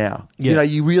am now. Yeah. You know,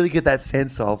 you really get that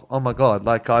sense of, oh my God,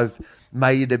 like I've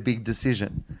made a big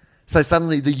decision. So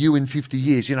suddenly the you in 50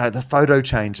 years, you know, the photo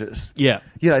changes. Yeah.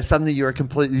 You know, suddenly you're a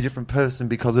completely different person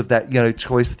because of that, you know,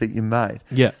 choice that you made.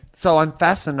 Yeah. So I'm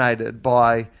fascinated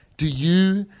by, do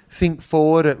you think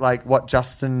forward at like what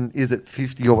Justin is at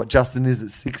 50 or what Justin is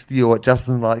at 60 or what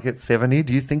Justin's like at 70?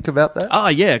 Do you think about that? Oh,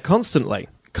 yeah, constantly.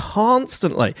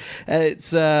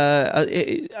 It's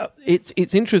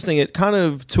interesting. It kind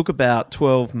of took about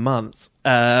 12 months,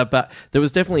 but there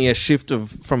was definitely a shift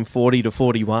from 40 to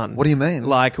 41. What do you mean?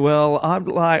 Like, well, I'm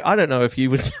like, I don't know if you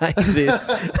would say this.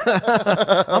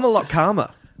 I'm a lot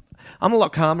calmer. I'm a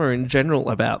lot calmer in general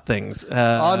about things.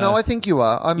 Oh, no, I think you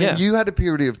are. I mean, you had a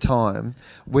period of time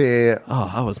where...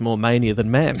 Oh, I was more mania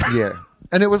than man. Yeah.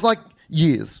 And it was like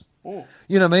years.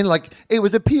 You know what I mean? Like, it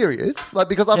was a period, like,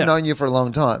 because I've known you for a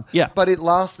long time. Yeah. But it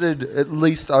lasted at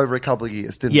least over a couple of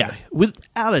years, didn't it? Yeah,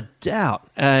 without a doubt.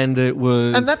 And it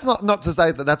was... And that's not to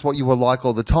say that that's what you were like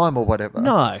all the time or whatever.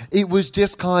 No. It was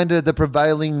just kind of the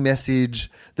prevailing message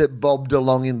that bobbed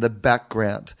along in the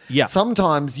background. Yeah.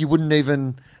 Sometimes you wouldn't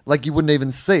even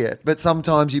see it, but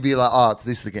sometimes you'd be like, oh, it's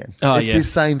this again. Oh, it's yeah.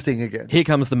 this same thing again. Here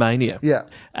comes the mania. Yeah.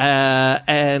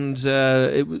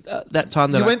 It was that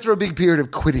time that You went through a big period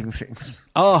of quitting things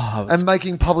and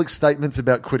making public statements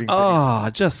about quitting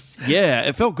things.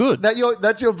 It felt good.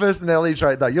 That's your personality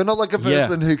trait, though. You're not like a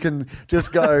person who can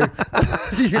just go.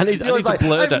 I need to like,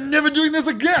 blurt I'm never doing this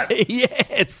again.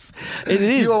 Yes, it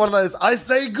is. You are one of those. I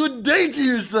say good day to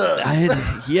you, sir.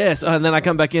 Yes, and then I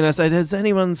come back in. I say, "Has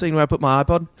anyone seen where I put my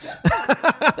iPod?"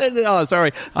 Oh,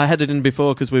 sorry, I had it in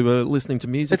before because we were listening to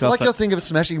music. It's like your thing of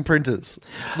smashing printers.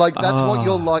 Like that's what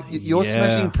you're like. Your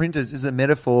smashing printers is a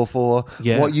metaphor for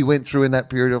what you went through in that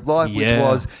period of life, which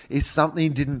was if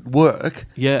something didn't work,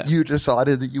 you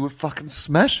decided that you would fucking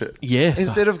smash it. Yes.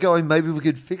 Instead of going, maybe we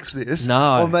could fix this.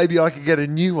 No. Or maybe I could get a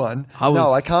new one.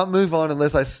 I can't move on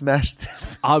unless I smash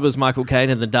this. I was Michael Caine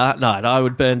in The Dark Knight. I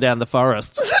would burn down the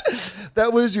forest.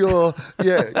 That was your,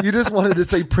 you just wanted to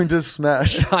see printers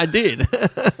smashed. I did.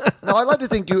 No, I like to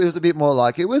think it was a bit more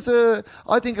like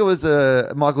I think it was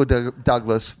a Michael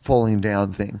Douglas falling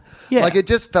down thing. Yeah. Like it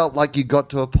just felt like you got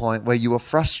to a point where you were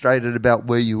frustrated about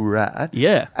where you were at.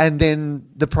 Yeah. And then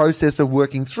the process of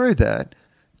working through that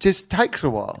just takes a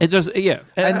while. It just, yeah.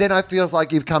 And then it feels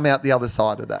like you've come out the other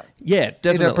side of that. Yeah,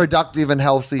 definitely. In a productive and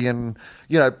healthy and,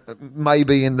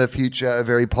 maybe in the future a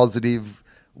very positive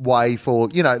way for,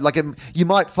 you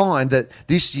might find that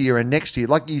this year and next year,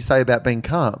 like you say about being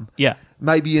calm. Yeah.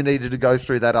 Maybe you needed to go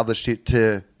through that other shit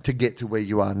to get to where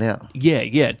you are now.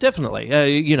 Yeah, definitely.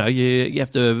 You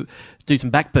have to do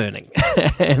some back burning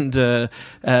and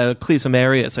clear some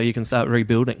areas so you can start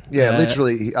rebuilding. Yeah,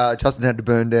 literally, Justin had to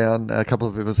burn down a couple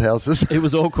of people's houses. It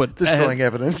was awkward. Destroying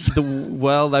evidence. They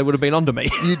would have been onto me.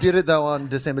 You did it, though, on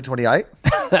December 28th.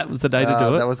 That was the day to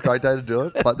do it. That was a great day to do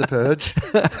it. It's like the purge.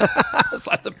 It's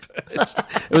like the purge.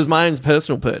 It was my own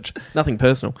personal purge. Nothing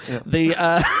personal.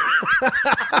 Yeah.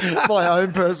 My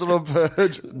own personal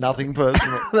purge. Nothing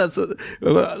personal.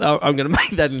 I'm going to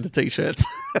make that into T-shirts.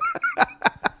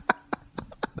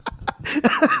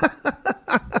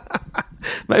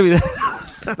 Maybe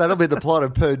that'll be the plot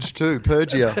of Purge 2,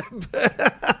 Purgia.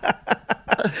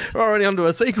 We're already onto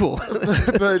a sequel.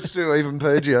 Purge 2, even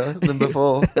purgier than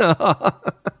before.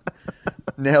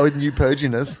 Now with new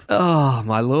purginess. Oh,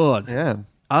 my Lord. Yeah.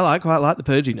 I quite like the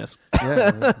purginess.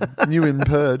 Yeah. New and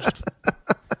purged.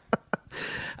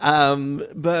 I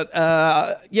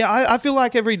feel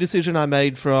like every decision I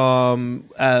made from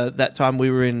that time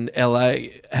we were in LA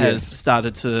has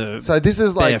started to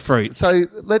bear fruit. So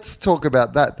let's talk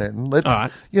about that then.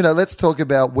 Let's talk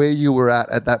about where you were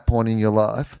at that point in your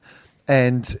life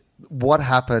and what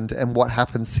happened and what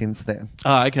happened since then.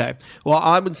 Oh, okay. Well,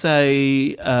 I would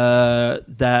say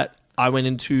that I went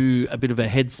into a bit of a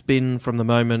head spin from the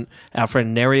moment our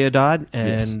friend Neria died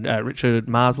and Richard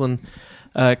Marsland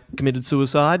committed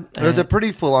suicide. It was a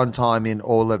pretty full-on time in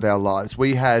all of our lives.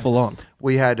 We had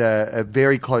a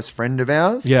very close friend of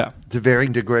ours, to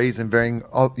varying degrees and varying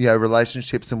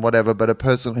relationships and whatever, but a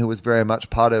person who was very much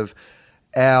part of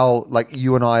our, like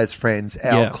you and I as friends,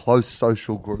 our close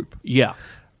social group. Yeah.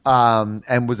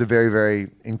 And was a very, very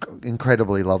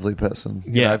incredibly lovely person.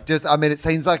 It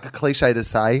seems like a cliche to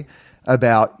say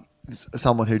about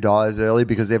someone who dies early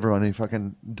because everyone who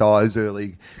fucking dies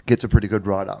early gets a pretty good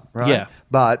write-up, right? Yeah.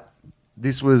 But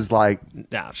this was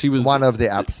she was one of the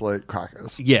absolute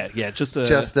crackers. Yeah, just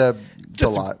a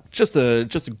delight. Just a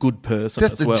good person.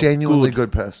 Just a genuinely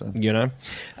good person.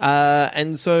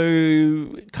 And so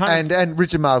and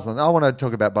Richard Marsland. I want to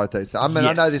talk about both these. I mean,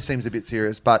 I know this seems a bit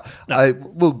serious, but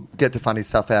we'll get to funny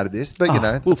stuff out of this. But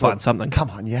we'll find something.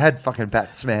 Come on, you had fucking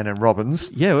Batsman and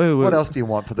Robbins. Yeah. What else do you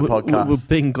want for the podcast? We're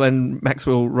being Glenn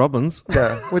Maxwell Robbins.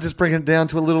 Yeah, we're just bringing it down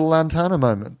to a little Lantana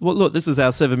moment. Well, look, this is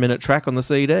our 7-minute track on the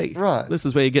CD. Right. This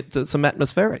is where you get to some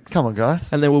atmospherics. Come on,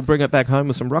 guys. And then we'll bring it back home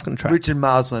with some rockin' tracks. Richard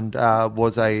Marsland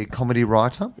was a comedy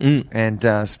writer and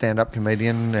stand-up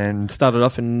comedian, and started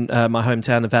off in my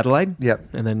hometown of Adelaide. Yep.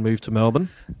 And then moved to Melbourne.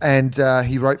 And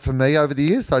he wrote for me over the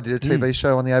years. I did a TV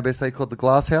show on the ABC called The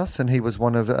Glass House, and he was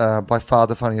one of by far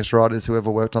the funniest writers who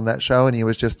ever worked on that show, and he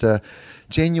was just a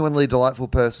genuinely delightful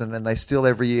person. And they still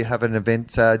every year have an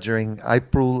event during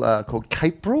April called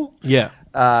Capril. Yeah.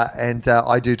 And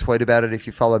I do tweet about it. If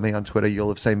you follow me on Twitter, you'll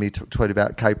have seen me tweet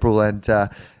about Capril, and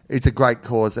it's a great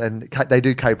cause. And they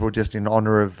do Capril just in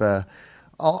honour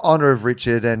of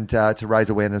Richard and to raise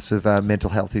awareness of mental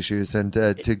health issues and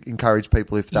to encourage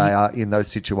people if they are in those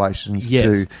situations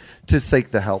to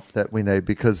seek the help that we need,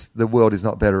 because the world is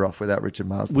not better off without Richard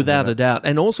Marsland. Without a doubt.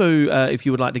 And also, if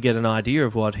you would like to get an idea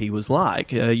of what he was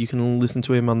like, you can listen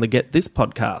to him on the Get This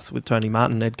podcast with Tony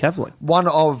Martin and Ed Kavling. One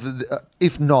of,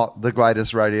 if not the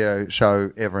greatest radio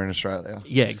show ever in Australia.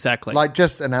 Yeah, exactly. Like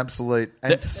just an absolute,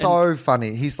 and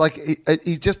funny. He's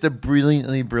he's just a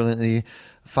brilliantly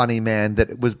funny man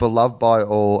that was beloved by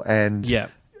all and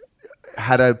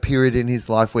had a period in his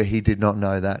life where he did not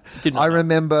know that. I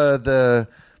remember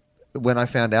when I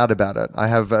found out about it, I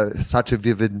have such a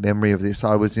vivid memory of this.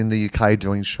 I was in the UK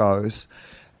doing shows,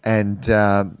 and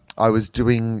I was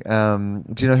doing,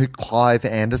 do you know who Clive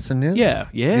Anderson is? Yeah.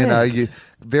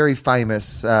 Very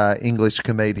famous English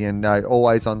comedian,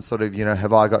 always on sort of,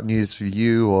 Have I Got News For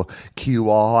You or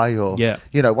QI or,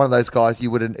 one of those guys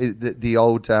you wouldn't, the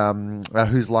old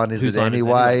Whose Line Is It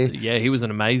Anyway? Yeah, he was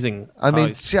an amazing I mean,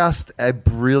 host. just a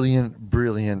brilliant,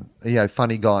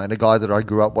 funny guy, and a guy that I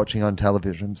grew up watching on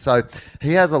television. So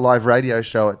he has a live radio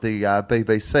show at the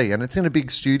BBC, and it's in a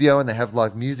big studio, and they have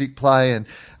live music play, and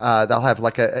they'll have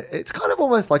it's kind of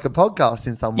almost like a podcast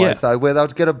in some ways, though, where they'll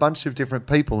get a bunch of different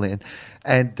people in.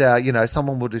 And,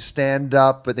 someone will do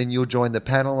stand-up, but then you'll join the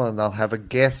panel and they'll have a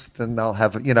guest and they'll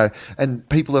have, and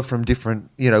people are from different,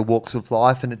 walks of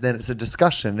life, and then it's a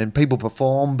discussion and people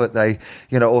perform, but they,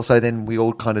 also then we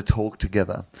all kind of talk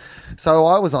together. So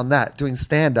I was on that doing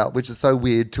stand-up, which is so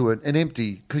weird to an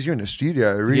empty, because you're in a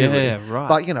studio, really. Yeah, right.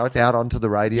 But, it's out onto the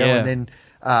radio. Yeah. And then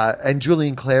and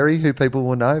Julian Clary, who people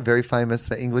will know, very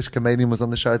famous English comedian, was on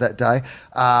the show that day.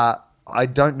 I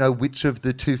don't know which of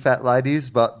the two fat ladies,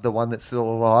 but the one that's still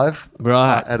alive,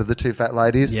 right, out of the two fat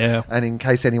ladies. Yeah. And in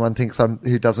case anyone thinks I'm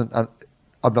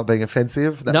not being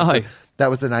offensive. That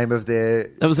was the name of their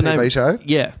TV show.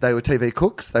 Yeah. They were TV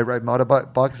cooks. They rode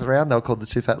motorbikes around. They were called the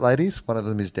Two Fat Ladies. One of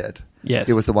them is dead. Yes.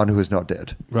 It was the one who was not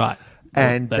dead. Right.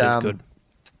 And that is good.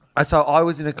 So I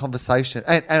was in a conversation,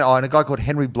 and a guy called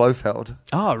Henry Blofeld.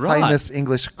 Oh, right. Famous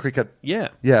English cricket. Yeah.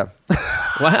 Yeah.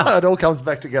 Wow. It all comes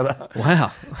back together.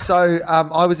 Wow. So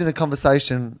I was in a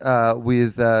conversation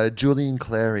with Julian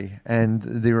Clary and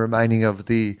the remaining of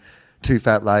the Two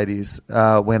Fat Ladies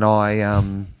when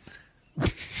I...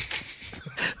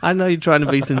 I know you're trying to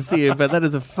be sincere, but that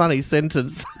is a funny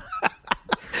sentence.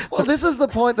 Well, this is the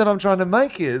point that I'm trying to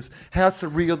make, is how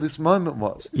surreal this moment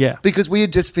was. Yeah. Because we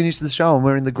had just finished the show and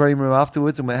we're in the green room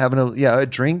afterwards and we're having a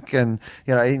drink and,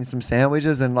 eating some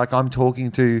sandwiches, and I'm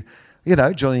talking to,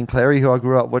 Julian Clary, who I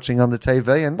grew up watching on the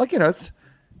TV, and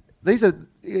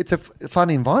it's a fun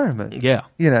environment. Yeah.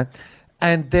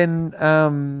 And then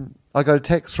I got a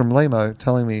text from Limo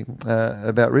telling me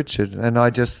about Richard, and I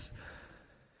just...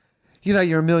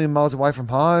 you're a million miles away from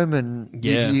home, and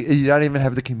you don't even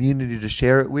have the community to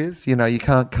share it with. You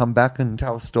can't come back and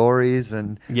tell stories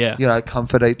and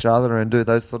comfort each other and do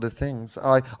those sort of things.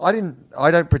 I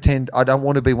don't pretend. I don't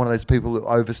want to be one of those people who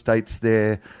overstates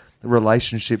their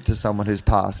relationship to someone who's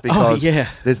passed, because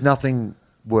there's nothing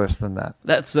worse than that.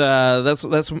 That's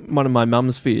one of my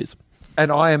mum's fears.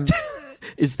 And I am.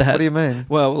 Is that... What do you mean?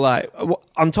 Well,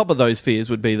 on top of those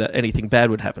fears would be that anything bad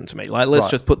would happen to me. Let's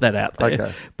just put that out there.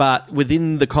 Okay. But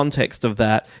within the context of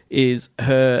that is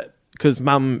her... Because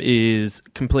mum is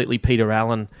completely Peter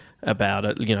Allen about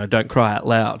it, don't cry out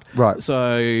loud. Right.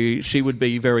 So she would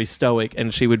be very stoic,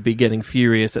 and she would be getting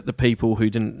furious at the people who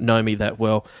didn't know me that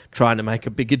well, trying to make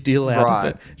a bigger deal out of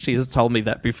it. She has told me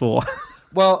that before.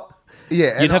 Well,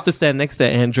 yeah. You'd have to stand next to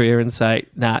Andrea and say,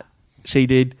 nah, she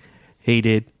did, he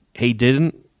did. He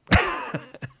didn't.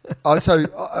 So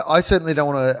I certainly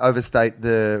don't want to overstate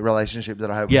the relationship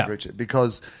that I have with Richard,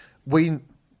 because we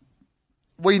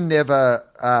never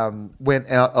went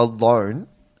out alone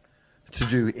to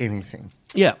do anything.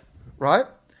 Yeah. Right?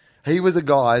 He was a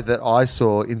guy that I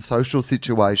saw in social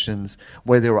situations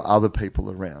where there were other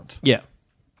people around. Yeah.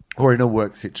 Or in a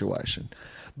work situation.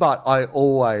 But I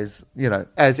always,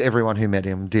 as everyone who met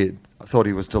him did, I thought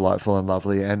he was delightful and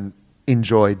lovely and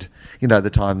enjoyed, the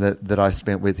time that I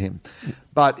spent with him.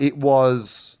 But it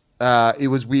was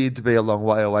weird to be a long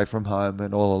way away from home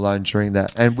and all alone during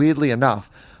that. And weirdly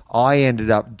enough, I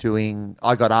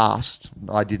got asked,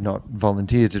 I did not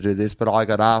volunteer to do this, but I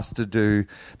got asked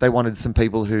they wanted some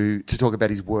people to talk about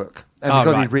his work. And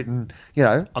because he'd written,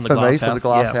 on for the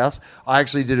Glass House, I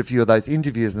actually did a few of those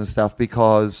interviews and stuff,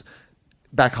 because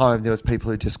back home there was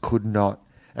people who just could not.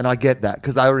 And I get that,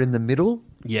 because they were in the middle.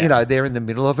 Yeah. They're in the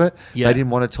middle of it. Yeah. They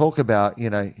didn't want to talk about,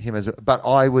 him but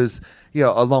I was,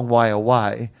 a long way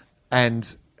away.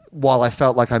 And while I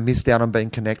felt like I missed out on being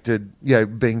connected,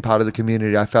 being part of the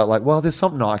community, I felt like, well, there's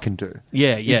something I can do.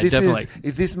 Yeah, definitely.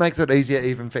 If this makes it easier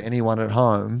even for anyone at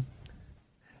home.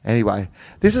 Anyway,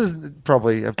 this is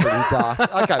probably a pretty dark...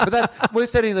 Okay, but we're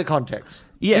setting the context.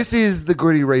 Yes. This is the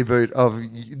gritty reboot of...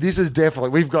 This is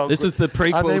definitely... This is the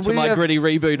prequel to my gritty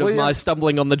reboot of my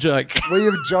stumbling on the joke. We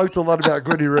have joked a lot about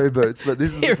gritty reboots, but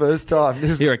this is the first time.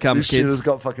 Here it comes, this kids. Shit has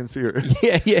got fucking serious.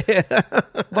 Yeah.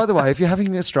 By the way, if you're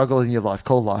having a struggle in your life,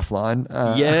 call Lifeline.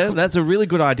 That's a really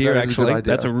good idea, actually.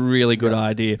 That's a really good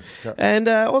idea. Yeah. And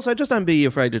also, just don't be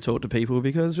afraid to talk to people,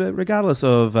 because regardless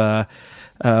of...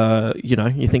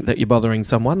 you think that you're bothering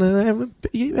someone,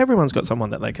 everyone's got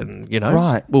someone that they can,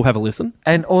 right. will have a listen.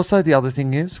 And also the other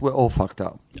thing is, we're all fucked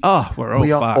up. Oh,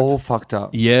 we are all fucked up.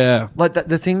 Yeah. Like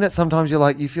the thing that sometimes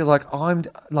you feel like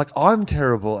I'm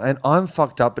terrible and I'm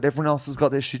fucked up, but everyone else has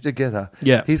got their shit together.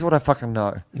 Yeah. Here's what I fucking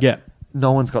know. Yeah.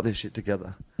 No one's got their shit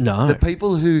together. No. The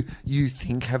people who you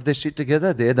think have their shit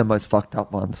together, they're the most fucked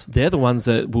up ones. They're the ones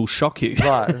that will shock you.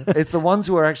 Right. It's the ones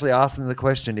who are actually asking the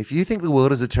question. If you think the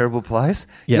world is a terrible place,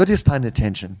 you're just paying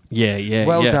attention. Yeah.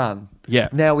 Well done. Yeah.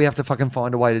 Now we have to fucking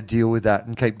find a way to deal with that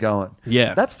and keep going.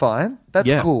 Yeah. That's fine. That's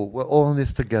cool. We're all in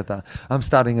this together. I'm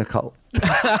starting a cult.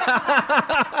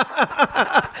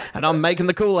 And I'm making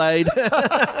the Kool-Aid.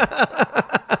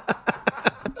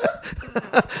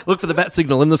 Look for the bat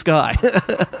signal in the sky.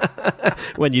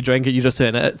 When you drink it, you just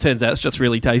it turns out it's just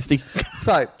really tasty.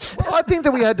 So, I think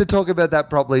that we had to talk about that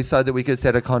properly so that we could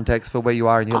set a context for where you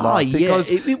are in your life. Yeah,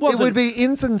 Because it it wasn't- would be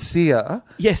insincere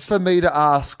Yes. for me to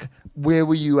ask, where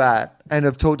were you at? And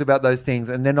have talked about those things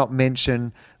and then not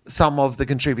mention some of the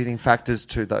contributing factors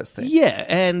to those things. Yeah,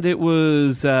 and it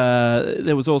was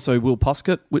there was also Will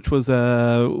Poskett, which was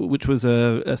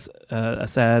a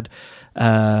sad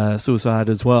suicide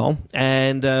as well,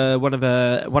 and one of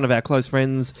our close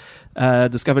friends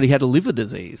discovered he had a liver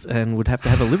disease and would have to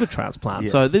have a liver transplant.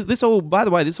 Yes. So this all, by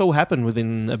the way, this all happened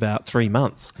within about 3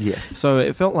 months. Yes. So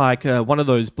it felt like one of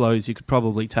those blows you could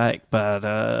probably take, but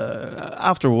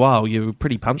after a while you were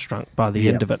pretty punch drunk by the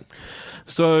end of it.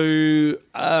 So,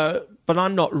 but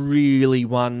I'm not really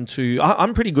one to...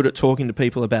 I'm pretty good at talking to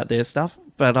people about their stuff,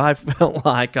 but I felt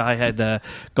like I had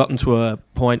gotten to a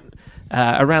point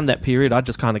around that period, I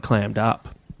just kind of clammed up.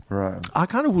 Right. I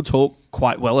kind of will talk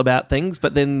quite well about things,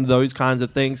 but then those kinds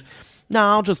of things... No,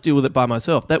 I'll just deal with it by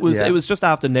myself. It was just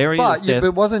after Neria's death. But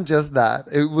it wasn't just that.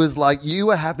 It was like you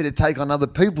were happy to take on other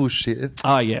people's shit.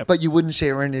 Oh, yeah. But you wouldn't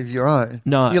share any of your own.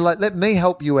 No. You're like, let me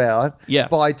help you out Yeah.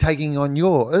 by taking on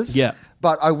yours. Yeah.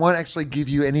 But I won't actually give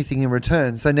you anything in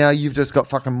return. So now you've just got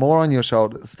fucking more on your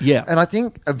shoulders. Yeah. And I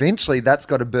think eventually that's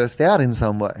got to burst out in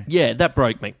some way. Yeah, that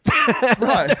broke me.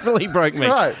 Right. Definitely broke me.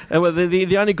 Right. And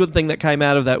the only good thing that came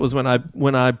out of that was when I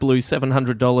blew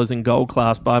 $700 in gold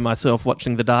class by myself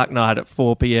watching The Dark Knight at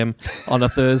 4 p.m. on a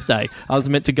Thursday. I was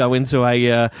meant to go into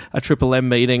a Triple M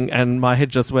meeting and my head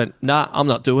just went, nah, I'm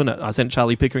not doing it. I sent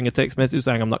Charlie Pickering a text message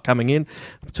saying I'm not coming in.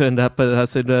 Turned up, I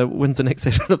said, when's the next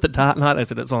session of The Dark Knight? I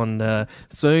said, it's on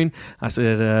soon. I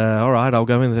said, all right, I'll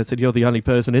go in. They said, you're the only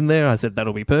person in there. I said,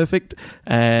 that'll be perfect.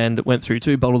 And went through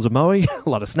 2 bottles of Moe, a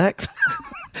lot of snacks.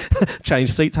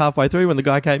 Changed seats halfway through when the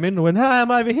guy came in and went, hey,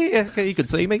 I'm over here. You could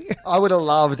see me. I would have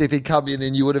loved if he'd come in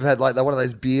and you would have had like one of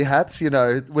those beer hats, you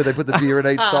know, where they put the beer in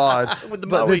each side. With the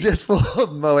but Moe. they're just full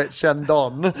of Moet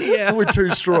Chandon with 2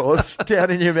 straws down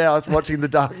in your mouth watching The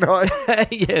Dark Knight.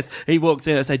 Yes. He walks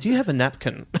in and I say, do you have a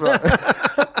napkin? Right.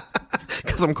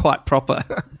 Because I'm quite proper.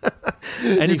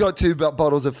 And you got 2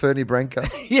 bottles of Fernie Branca.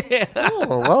 Yeah.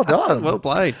 Oh, well done. Well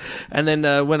played. And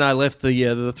then when I left,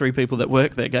 the 3 people that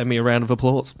worked there gave me a round of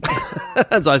applause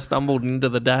as I stumbled into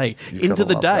the day. Into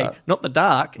the love day. that. Not the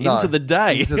dark. No, into the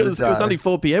day. into the It was day. only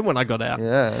 4 p.m. when I got out.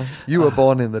 Yeah. You were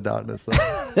born in the darkness, though.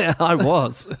 Yeah, I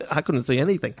was. I couldn't see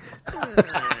anything.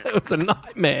 It was a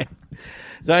nightmare.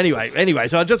 So anyway,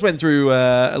 so I just went through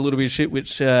a little bit of shit,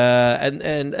 which and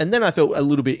then I felt a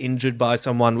little bit injured by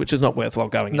someone, which is not worthwhile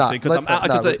going No, into let's not-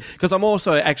 no. because I'm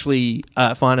also actually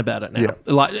fine about it now, Yeah.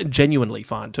 like genuinely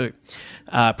fine too.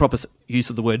 Proper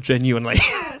use of the word genuinely.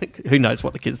 Who knows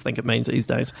what the kids think it means these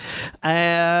days?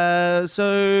 It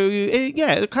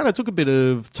kind of took a bit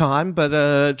of time,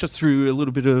 but just through a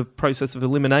little bit of process of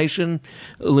elimination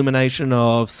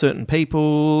of certain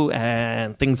people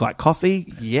and things like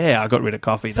coffee. Yeah, I got rid of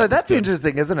coffee. So That was that's good.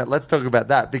 interesting, isn't it? Let's talk about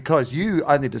that because you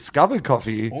only discovered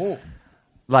coffee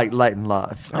like late in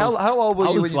life. How old were I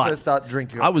you when was you like- first started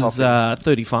drinking I was coffee?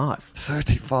 35.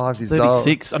 35 years old.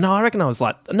 36. No, I reckon I was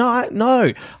like...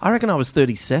 No, I reckon I was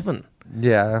 37.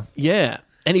 Yeah. Yeah.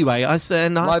 Anyway, I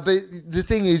said... Like, but the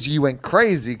thing is, you went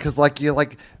crazy because, like, you're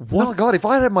like, What? oh my God, if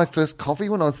I had my first coffee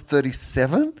when I was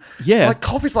 37, Yeah. like,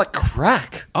 coffee's like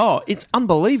crack. Oh, it's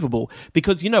unbelievable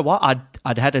because you know what?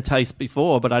 I'd had a taste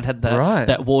before, but I'd had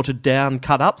that watered down,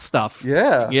 cut up stuff.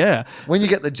 Yeah. Yeah. When you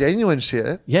get the genuine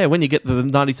shit, Yeah, when you get the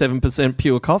 97%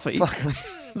 pure coffee,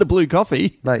 the blue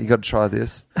coffee. mate, you got to try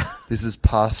this. This is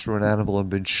passed through an animal and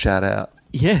been shat out.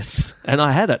 Yes, and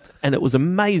I had it, and it was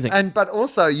amazing. But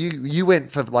also, you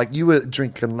went for, like, you were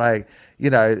drinking, like, you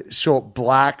know, short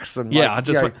blacks and, Yeah, like, I just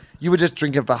you know, went- you were just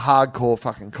drinking for hardcore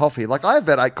fucking coffee. Like, I have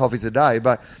about 8 coffees a day,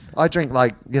 but I drink,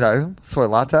 like, you know, soy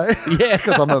latte. Yeah.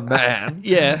 Because I'm a man.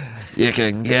 Yeah. You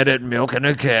can get it milking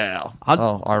a cow.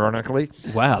 Ironically.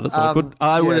 Wow, that's all good.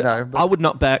 I would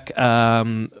not back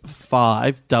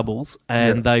 5 doubles,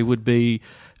 and they would be.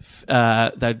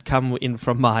 They'd come in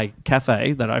from my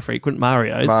cafe that I frequent,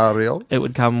 Mario's. Mario. It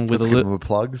would come with Let's a give them little. a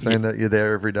plug saying that you're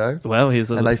there every day. Well, here's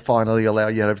a. And they finally allow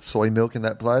you to have soy milk in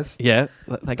that place. Yeah,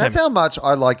 they That's came, how much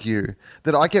I like you.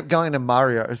 That I kept going to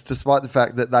Mario's despite the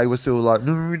fact that they were still like,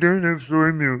 no, we don't have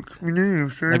soy milk. We don't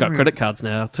have soy they got milk. credit cards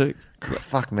now too.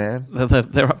 Fuck, man.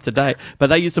 They're up to date, but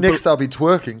they used to Next, I'll be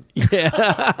twerking. Yeah.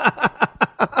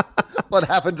 What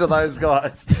happened to those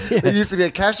guys? There used to be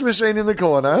a cash machine in the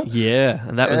corner. Yeah,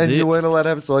 and that was And it. you weren't allowed to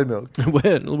have soy milk.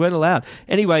 weren't allowed.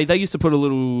 Anyway, they used to put a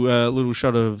little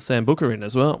shot of Sambuca in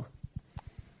as well.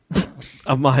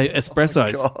 Of my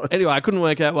espressos. God. Anyway, I couldn't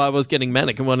work out why I was getting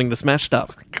manic and wanting to smash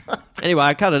stuff. Anyway,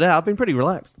 I cut it out. I've been pretty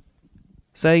relaxed.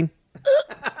 Scene.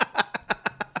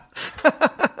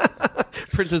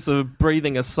 Prentice of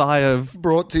breathing a sigh of...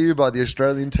 Brought to you by the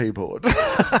Australian Tea Board.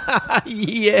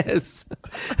 Yes.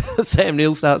 Sam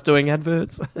Neill starts doing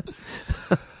adverts.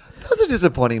 That was a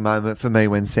disappointing moment for me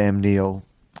when Sam Neill...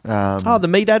 the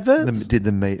meat adverts? did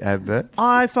the meat adverts.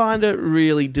 I find it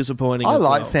really disappointing. I as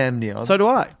like well. Sam Neill. So do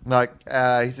I. Like,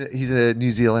 he's a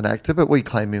New Zealand actor, but we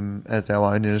claim him as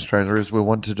our own in Australia as we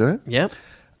want to do. Yep.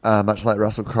 Much like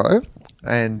Russell Crowe.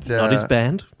 And Not his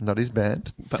band. Not his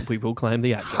band. But we will claim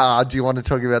the actor. Do you want to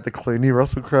talk about the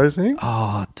Clooney-Russell Crowe thing?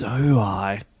 Oh, do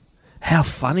I? How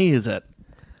funny is it?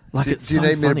 Like, Do it's you so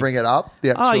need me to funny. bring it up?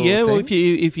 The actual Oh yeah, well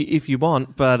thing? if you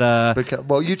want, but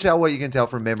Well, you tell what you can tell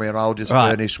from memory, and I'll just Right.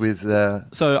 furnish with.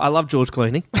 so I love George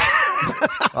Clooney.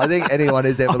 I think anyone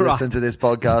who's ever All right. listened to this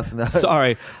podcast knows.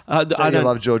 Sorry, I that you don't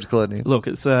love George Clooney. look.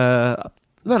 It's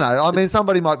No, I mean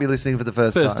somebody might be listening for the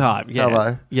first time. Yeah,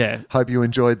 Hello. yeah. Hope you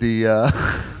enjoyed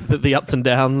the. The ups and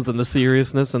downs and the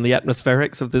seriousness and the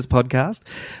atmospherics of this podcast.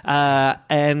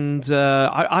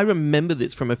 I remember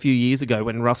this from a few years ago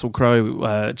when Russell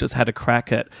Crowe just had a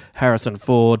crack at Harrison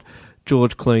Ford,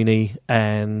 George Clooney,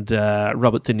 and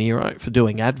Robert De Niro for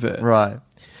doing adverts. Right.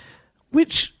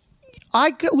 Which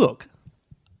look,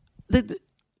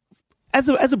 as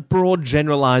a broad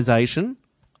generalization,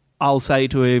 I'll say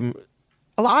to him,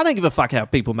 I don't give a fuck how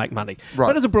people make money. Right.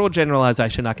 But as a broad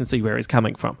generalization, I can see where he's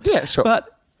coming from. Yeah, sure.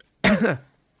 But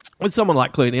with someone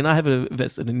like Clooney, and I have a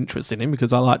vested interest in him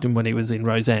because I liked him when he was in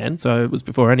Roseanne, so it was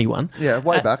before anyone. Yeah,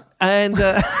 way back. And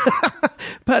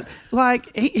but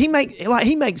like he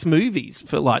makes movies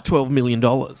for like $12 million,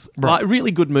 like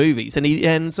really good movies,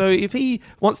 and so if he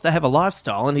wants to have a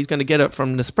lifestyle and he's going to get it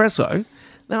from Nespresso,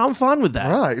 then I'm fine with that.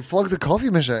 Right. He flogs a coffee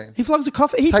machine. He flogs a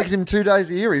coffee. Takes him 2 days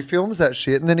a year. He films that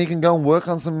shit, and then he can go and work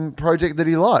on some project that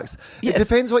he likes. Yes. It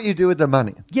depends what you do with the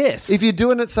money. Yes. If you're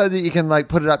doing it so that you can like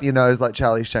put it up your nose like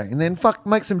Charlie Sheen, then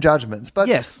make some judgments. But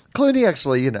Yes. Clooney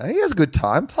actually, he has a good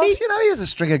time. Plus, he has a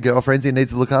string of girlfriends he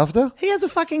needs to look after. He has a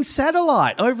fucking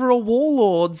satellite over a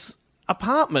warlord's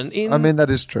apartment in... I mean, that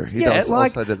is true. He does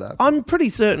also do that. I'm pretty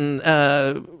certain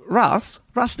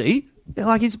Rusty,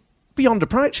 like he's beyond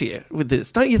approach here with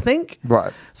this, don't you think?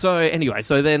 Right. So anyway,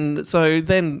 so then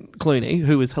Clooney,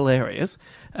 who is hilarious,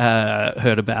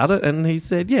 heard about it and he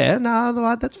said, "Yeah,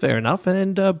 no, that's fair enough."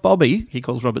 And Bobby, he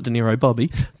calls Robert De Niro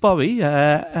Bobby,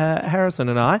 Harrison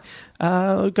and I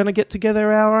are going to get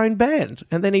together our own band.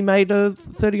 And then he made a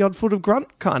 30-odd foot of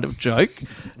grunt kind of joke.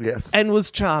 Yes. And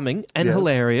was charming and Yes.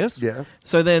 hilarious. Yes.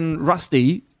 So then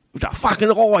Rusty... I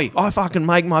fucking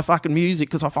make my fucking music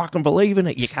because I fucking believe in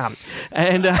it, you cunt.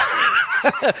 And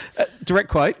direct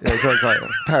quote. Yeah, great.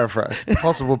 Paraphrase.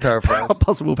 Possible paraphrase.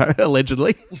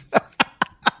 Allegedly.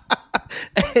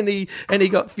 And he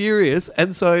got furious,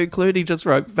 and so Clooney just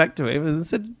wrote back to him and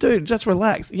said, "Dude, just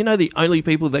relax. You know the only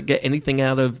people that get anything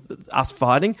out of us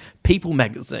fighting? People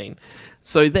magazine."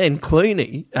 So then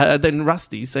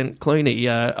Rusty sent Clooney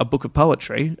a book of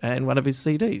poetry and one of his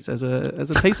CDs as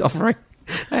a peace offering,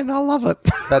 and I love it.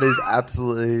 That is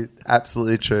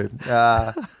absolutely true.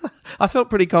 I felt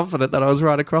pretty confident that I was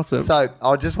right across him. So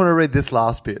I just want to read this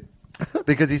last bit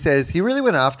because he says he really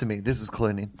went after me. This is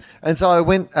Clooney, and so I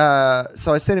went.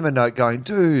 So I sent him a note going,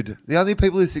 "Dude, the only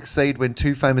people who succeed when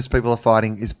two famous people are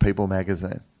fighting is People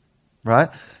magazine, right?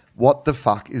 What the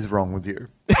fuck is wrong with you?"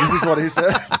 This is what he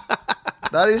said.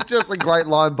 That is just a great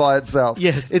line by itself.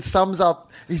 Yes. It sums up.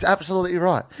 He's absolutely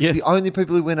right. Yes. The only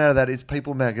people who win out of that is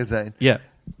People magazine. Yeah.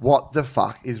 What the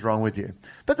fuck is wrong with you?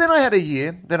 But then I had a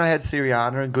year. Then I had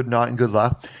Syriana and Good Night and Good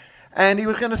Luck. And he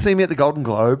was going to see me at the Golden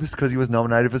Globes because he was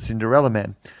nominated for Cinderella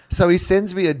Man. So he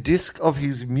sends me a disc of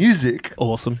his music.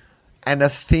 Awesome. And a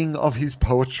thing of his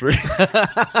poetry.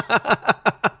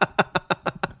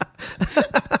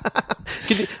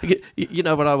 You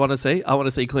know what I want to see? I want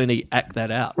to see Clooney act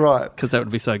that out. Right. Because that would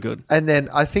be so good. And then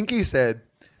I think he said,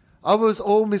 I was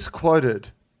all misquoted.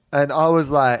 And I was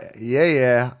like,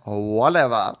 yeah,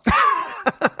 whatever.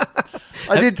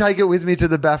 I did take it with me to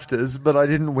the BAFTAs, but I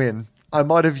didn't win. I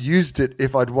might have used it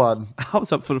if I'd won. I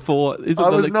was up for 4. I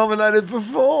was nominated for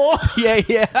 4.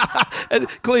 Yeah. And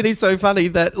Clooney's so funny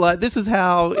that like this is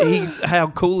how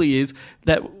cool he is,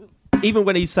 that even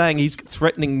when he's saying he's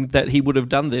threatening that he would have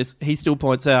done this, he still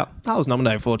points out, I was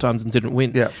nominated 4 times and didn't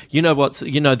win. Yeah. You know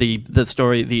the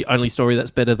story, the only story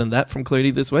that's better than that from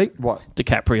Clooney this week? What?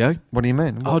 DiCaprio. What do you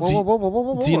mean?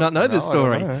 Do you not know this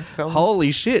story? I don't know. Tell me.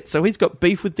 Holy shit. So he's got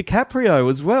beef with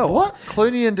DiCaprio as well. What?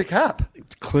 Clooney and DeCap?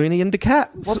 Clooney and DiCap.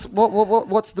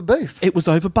 What's the beef? It was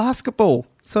over basketball.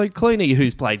 So Clooney,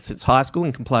 who's played since high school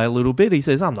and can play a little bit, he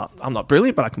says, I'm not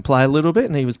brilliant, but I can play a little bit.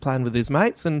 And he was playing with his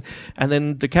mates. And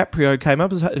then DiCaprio came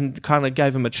up and kind of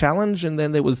gave him a challenge. And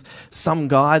then there was some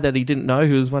guy that he didn't know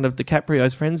who was one of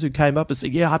DiCaprio's friends who came up and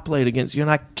said, yeah, I played against you and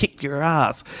I kicked your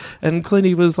ass. And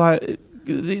Clooney was like...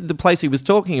 The place he was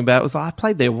talking about was, I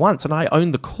played there once and I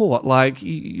owned the court. Like,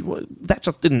 that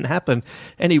just didn't happen.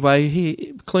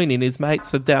 Anyway, Clooney and his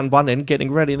mates are down one end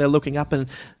getting ready and they're looking up and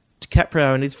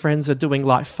DiCaprio and his friends are doing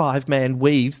like 5-man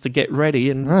weaves to get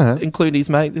ready, and Clooney's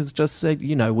mate has just said,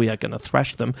 we are going to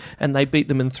thrash them, and they beat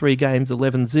them in 3 games,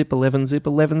 11-zip, 11-zip,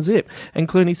 11-zip. And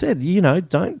Clooney said,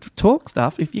 don't talk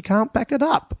stuff if you can't back it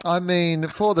up. I mean,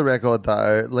 for the record,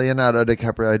 though, Leonardo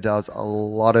DiCaprio does a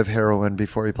lot of heroin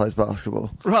before he plays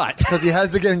basketball. Right. Because he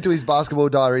has to get into his Basketball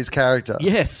Diaries character.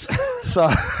 Yes.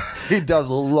 So... He does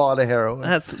a lot of heroin.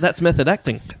 That's method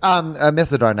acting.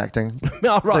 Methadone acting.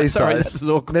 Oh, right. Sorry, that's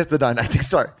awkward. Methadone acting.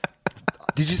 Sorry.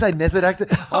 Did you say method actor?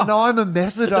 Oh, no, I'm a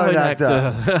methadone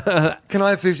actor. Can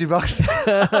I have $50?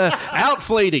 Out,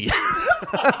 Fleety.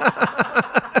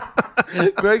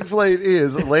 Greg Fleet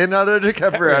is Leonardo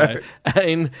DiCaprio.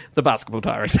 In the Basketball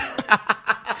Diaries.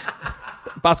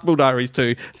 Basketball Diaries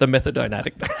 2, the methadone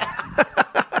addict.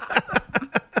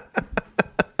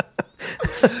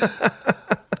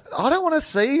 I don't want to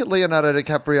see Leonardo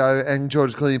DiCaprio and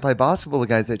George Clooney play basketball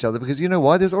against each other because you know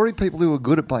why? There's already people who are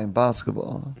good at playing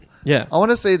basketball. Yeah. I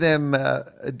want to see them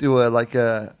do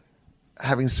a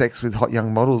having sex with hot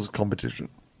young models competition.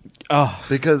 Oh.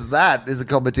 Because that is a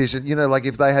competition. Like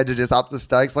if they had to just up the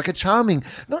stakes, like a charming,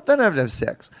 they don't have to have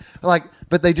sex.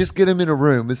 But they just get them in a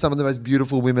room with some of the most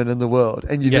beautiful women in the world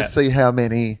and you just see how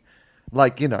many,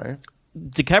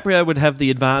 DiCaprio would have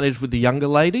the advantage with the younger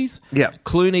ladies. Yeah.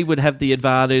 Clooney would have the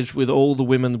advantage with all the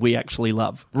women we actually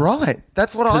love. Right.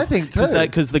 That's what I think too.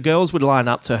 Because the girls would line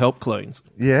up to help Cloons.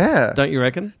 Yeah. Don't you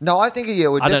reckon? No, I think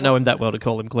I don't know him that well to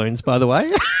call him Cloons, by the way.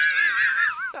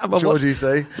 Georgie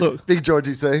C. Look, big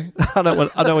Georgie C. I don't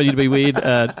want you to be weird,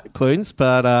 Cloons,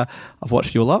 but I've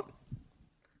watched you a lot.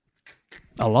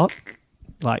 A lot.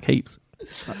 Like heaps.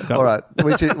 All right,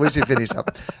 we should finish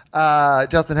up.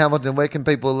 Justin Hamilton, where can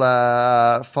people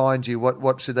find you?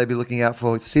 What should they be looking out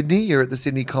for? Sydney, you're at the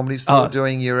Sydney Comedy Store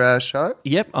doing your show?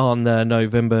 Yep, on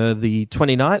November the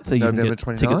 29th. You can get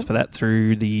 29th. tickets for that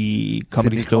through the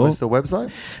Comedy Sydney Store. Comedy Store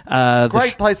website.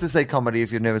 Great place to see comedy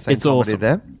if you've never seen comedy awesome.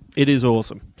 there. It is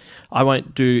awesome. I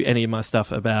won't do any of my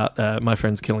stuff about my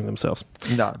friends killing themselves.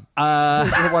 No.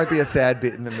 There won't be a sad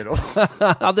bit in the middle.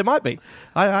 Oh, there might be.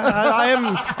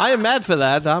 I am mad for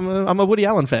that. I'm a Woody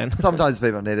Allen fan. Sometimes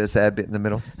people need a sad bit in the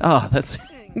middle. Oh, that's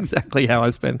exactly how I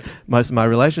spend most of my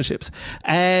relationships.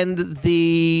 And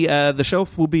the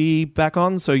shelf will be back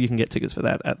on, so you can get tickets for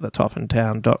that at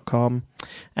thetoffintown.com.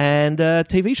 And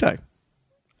TV show.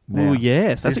 Oh,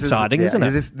 yes. That's exciting, isn't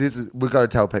it? We've got to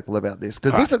tell people about this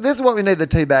because this is what we need the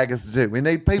teabaggers to do. We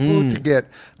need people to get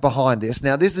behind this.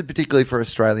 Now, this is particularly for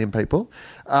Australian people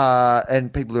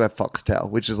and people who have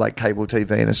Foxtel, which is like cable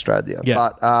TV in Australia. Yeah.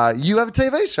 But you have a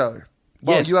TV show.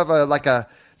 Well, yes. You have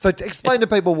So explain to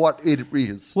people what it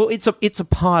is. Well, it's a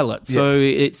pilot, so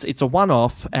it's a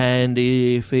one-off, and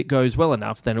if it goes well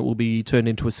enough, then it will be turned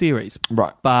into a series.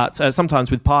 Right. But sometimes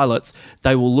with pilots,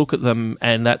 they will look at them,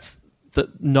 and that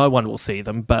no one will see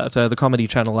them, but the Comedy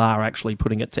Channel are actually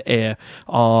putting it to air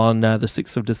on the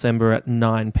 6th of December at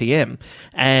 9 p.m.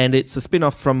 And it's a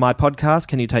spin-off from my podcast,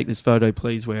 Can You Take This Photo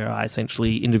Please, where I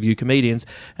essentially interview comedians.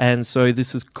 And so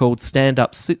this is called Stand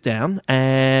Up, Sit Down,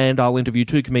 and I'll interview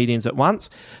 2 comedians at once.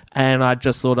 And I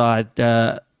just thought with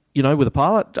a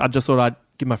pilot, I just thought I'd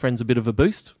give my friends a bit of a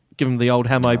boost, give them the old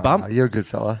Hamo bump. You're a good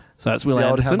fella. So it's Will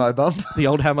Anderson. The old Hamo bump. The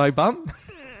old Hamo bump.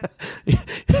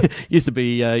 Used to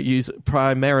be used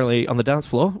primarily on the dance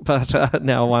floor, but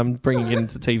now I'm bringing it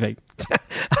into TV.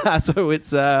 So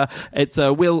it's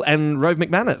Will and Rove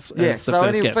McManus. Yeah. So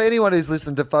for anyone who's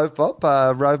listened to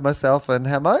FOFOP, Rove, myself, and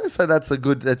Hamo, so that's a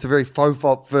very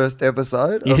FOFOP first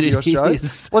episode of your show.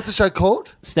 Is. What's the show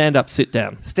called? Stand Up, Sit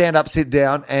Down. Stand Up, Sit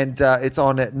Down, and it's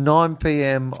on at 9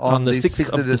 p.m. on the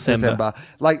 6th of December.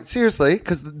 Like seriously,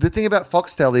 because the thing about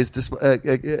Foxtel is,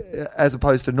 as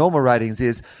opposed to normal ratings,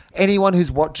 is anyone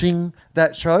who's watching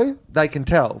that show, they can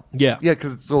tell. Yeah. Yeah,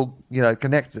 because it's all,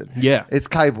 connected. Yeah. It's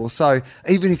cable. So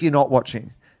even if you're not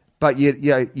watching, but you're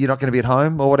not going to be at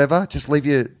home or whatever, just leave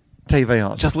your TV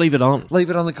on. Just leave it on. Leave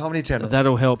it on the Comedy Channel.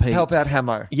 That'll help heaps. Help out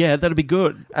Hamo. Yeah, that'll be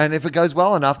good. And if it goes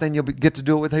well enough, then you'll get to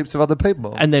do it with heaps of other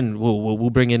people. And then we'll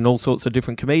bring in all sorts of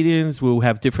different comedians. We'll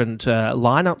have different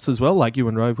lineups as well. Like you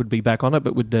and Rove would be back on it,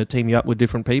 but would team you up with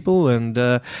different people. And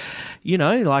if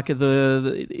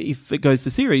it goes to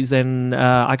series, then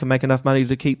I can make enough money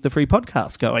to keep the free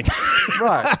podcast going.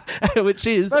 Right. which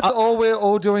is... That's all we're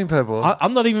all doing, people.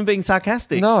 I'm not even being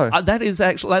sarcastic. No. That is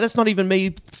actually... that's not even me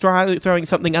throwing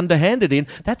something underhanded in.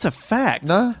 That's a fact.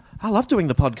 No. I love doing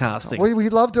the podcasting. We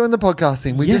love doing the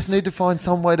podcasting. We Yes. just need to find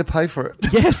some way to pay for it.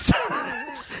 Yes.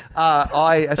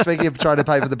 Speaking of trying to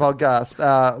pay for the podcast,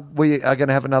 we are going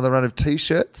to have another run of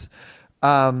T-shirts.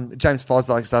 James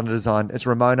Fosdyke's done a design. It's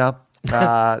Ramona.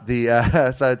 So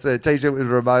it's a T-shirt with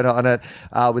Ramona on it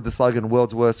with the slogan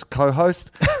 "World's Worst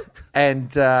Co-Host," and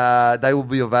they will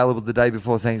be available the day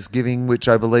before Thanksgiving, which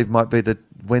I believe might be the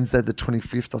Wednesday the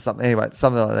 25th or something. Anyway,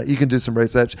 something like that. You can do some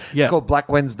research. Yeah. It's called Black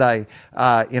Wednesday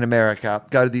in America.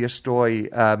 Go to the Astoy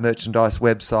merchandise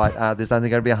website. There's only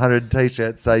going to be 100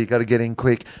 T-shirts, so you got to get in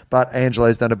quick. But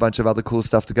Angela's done a bunch of other cool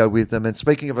stuff to go with them. And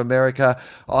speaking of America,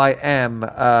 I am,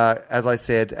 as I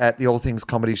said, at the All Things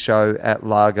Comedy Show at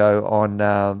Largo on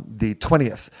the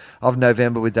 20th of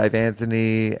November with Dave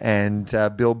Anthony and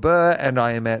Bill Burr. And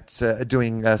I am at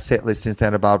doing a set list in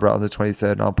Santa Barbara on the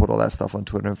 23rd. And I'll put all that stuff on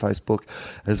Twitter and Facebook,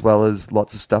 as well as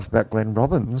lots of stuff about Glenn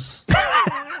Robbins.